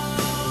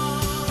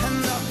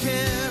 and I'll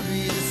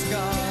carry the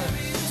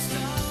scars,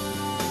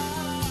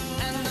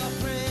 and I'll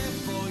pray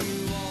for you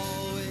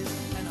always,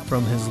 and I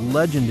From his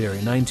legendary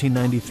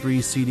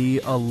 1993 CD,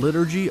 A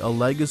Liturgy, a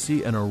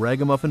Legacy, and a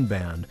Ragamuffin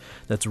Band,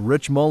 that's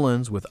Rich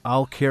Mullins with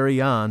I'll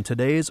Carry On,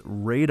 today's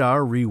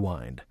Radar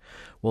Rewind.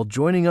 Well,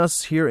 joining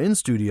us here in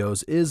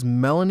studios is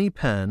Melanie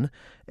Penn,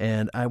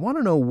 and I want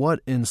to know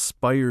what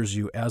inspires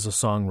you as a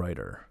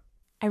songwriter.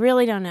 I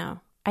really don't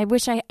know. I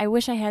wish I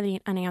had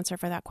an answer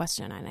for that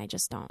question, and I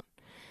just don't.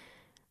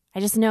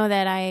 I just know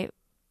that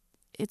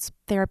it's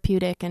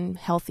therapeutic and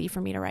healthy for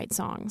me to write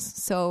songs.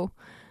 So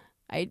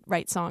I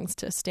write songs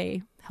to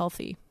stay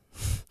healthy.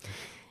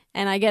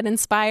 And I get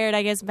inspired,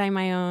 I guess, by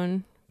my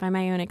own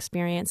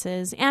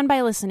experiences and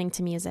by listening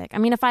to music. I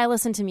mean, if I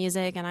listen to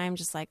music and I'm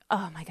just like,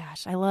 oh my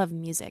gosh, I love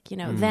music,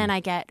 then I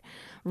get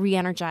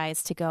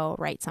re-energized to go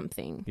write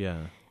something. Yeah.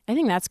 I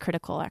think that's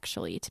critical,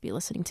 actually, to be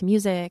listening to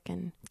music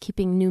and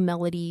keeping new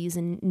melodies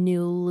and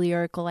new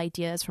lyrical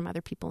ideas from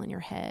other people in your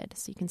head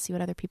so you can see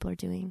what other people are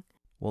doing.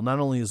 Well, not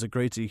only is it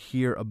great to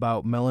hear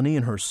about Melanie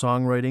and her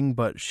songwriting,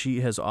 but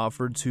she has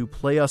offered to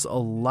play us a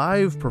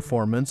live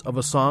performance of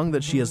a song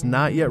that she has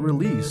not yet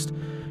released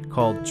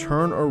called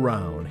Turn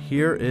Around.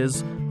 Here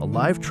is a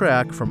live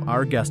track from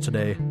our guest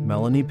today,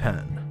 Melanie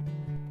Penn.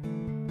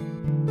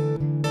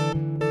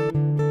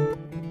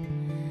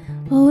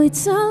 Oh,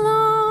 it's a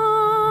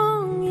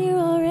long year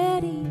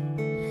already,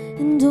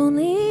 and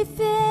only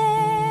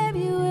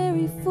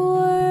February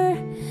 4.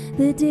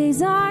 The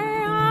days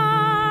are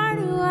hard,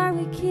 who are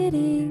we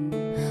kidding?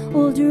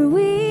 Older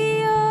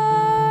we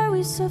are,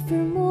 we suffer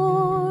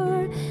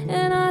more,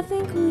 and I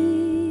think we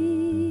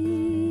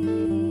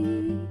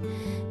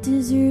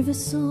deserve a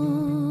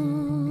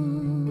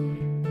song.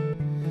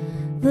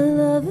 The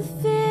love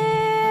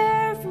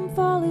affair from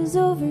fall is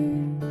over.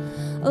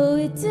 Oh,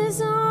 it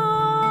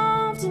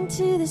dissolved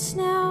into the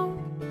snow.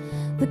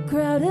 The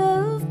crowd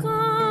of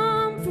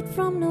comfort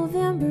from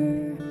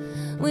November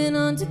went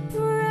on to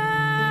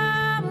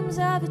problems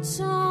of its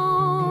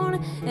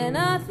own, and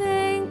I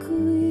think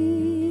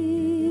we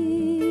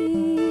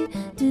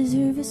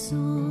deserve a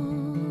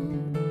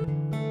song.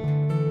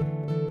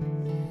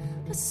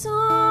 A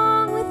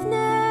song with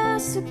no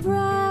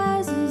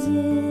surprises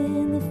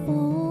in the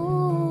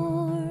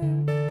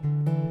form,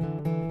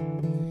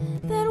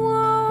 that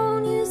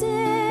won't use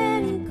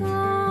any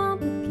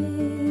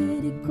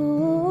complicated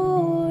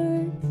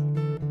chords.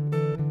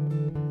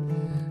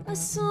 A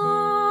song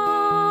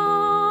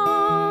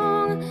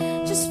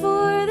just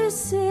for the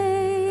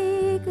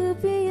sake of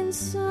being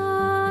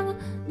sung,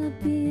 not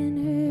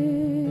being heard.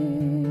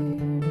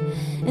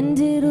 And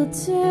it'll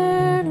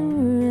turn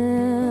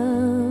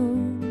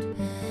around,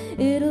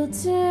 it'll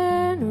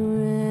turn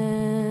around,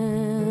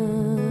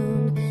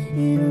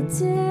 it'll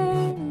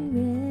turn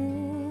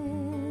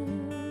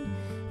around,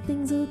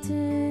 things will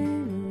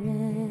turn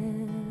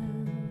around.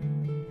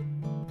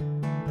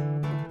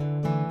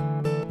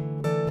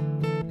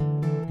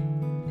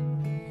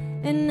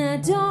 And I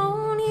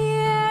don't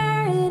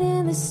hear it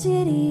in the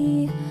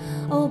city,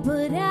 oh,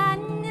 but I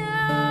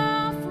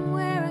know from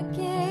where I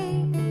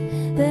came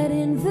that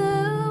in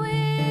the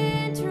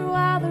winter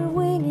while they're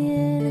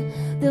winging,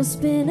 they'll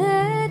spin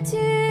a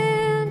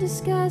tune to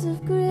skies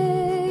of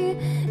gray,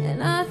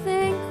 and I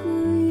think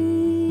we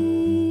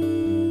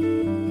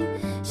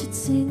should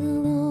sing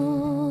along.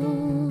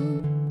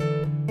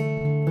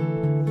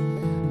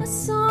 A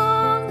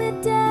song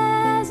that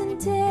doesn't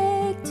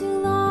take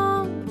too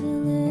long to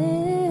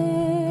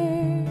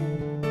learn,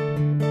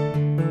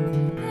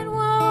 that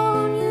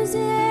won't use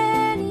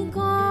any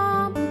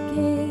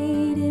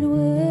complicated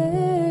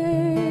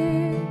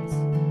words.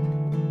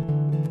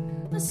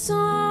 A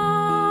song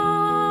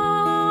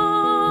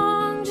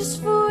just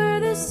for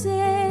the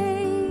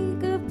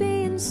sake of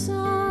being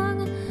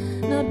sung,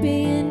 not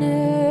being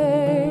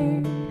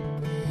heard.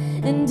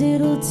 And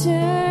it'll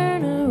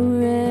turn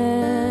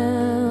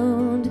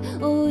around,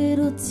 oh,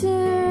 it'll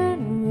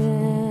turn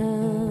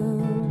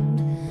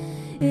around,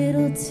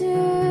 it'll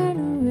turn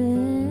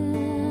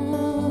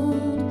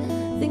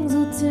around, things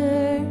will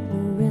turn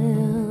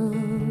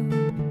around,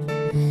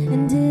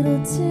 and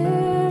it'll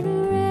turn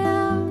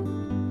around,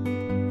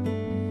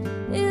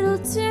 it'll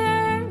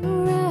turn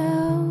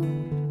around,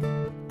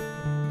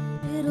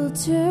 it'll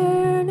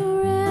turn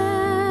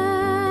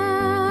around,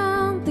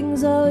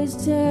 things always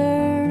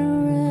turn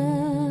around.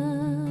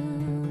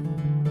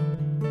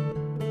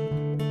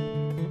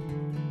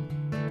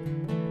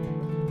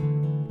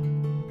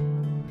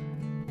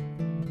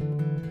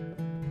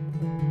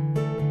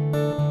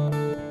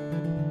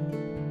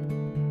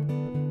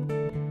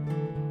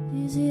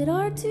 Is it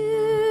our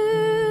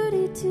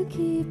duty to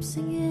keep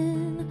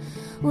singing,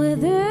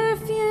 whether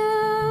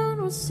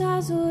funeral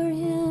sighs or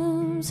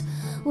hymns,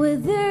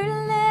 whether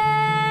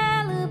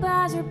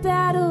lullabies or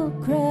battle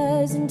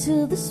cries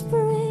until the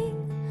spring?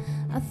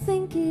 I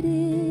think it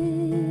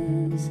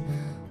is.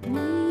 We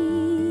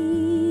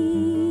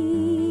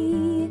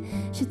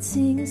should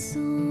sing a song.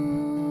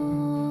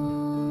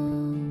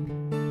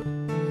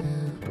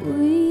 We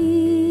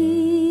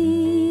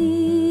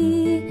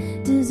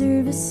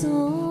deserve a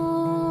song.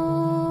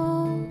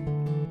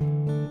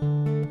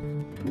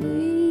 We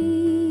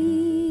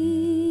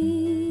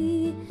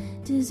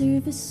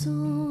deserve a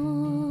song.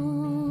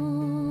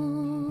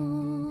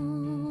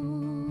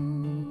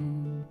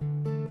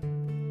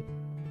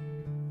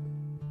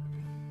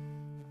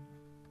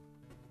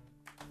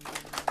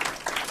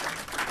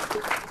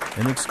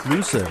 An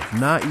exclusive,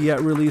 not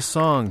yet released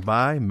song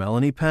by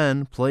Melanie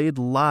Penn, played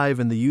live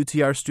in the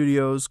UTR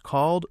studios,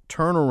 called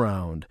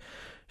Turnaround.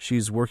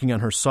 She's working on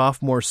her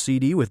sophomore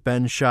CD with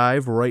Ben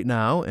Shive right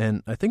now,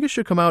 and I think it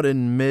should come out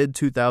in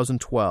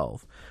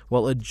mid-2012.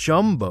 Well, a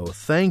jumbo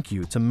thank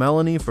you to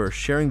Melanie for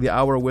sharing the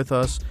hour with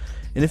us.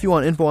 And if you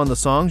want info on the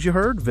songs you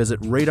heard, visit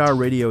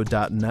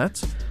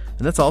radarradio.net.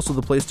 And that's also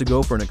the place to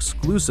go for an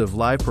exclusive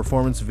live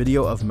performance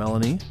video of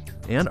Melanie.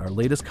 And our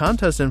latest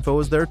contest info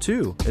is there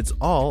too. It's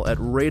all at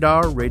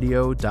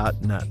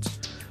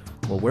radarradio.net.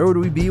 Well, where would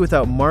we be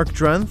without Mark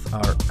Drenth,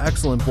 our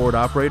excellent board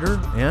operator,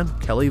 and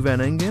Kelly Van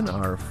Engen,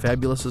 our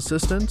fabulous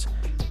assistant?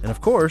 And of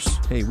course,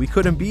 hey, we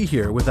couldn't be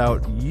here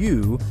without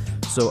you.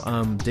 So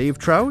I'm Dave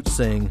Trout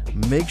saying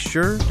make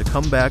sure to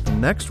come back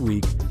next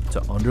week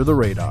to Under the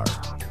Radar.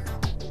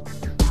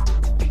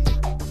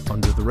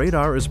 Under the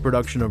Radar is a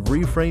production of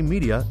Reframe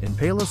Media in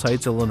Palos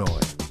Heights,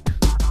 Illinois.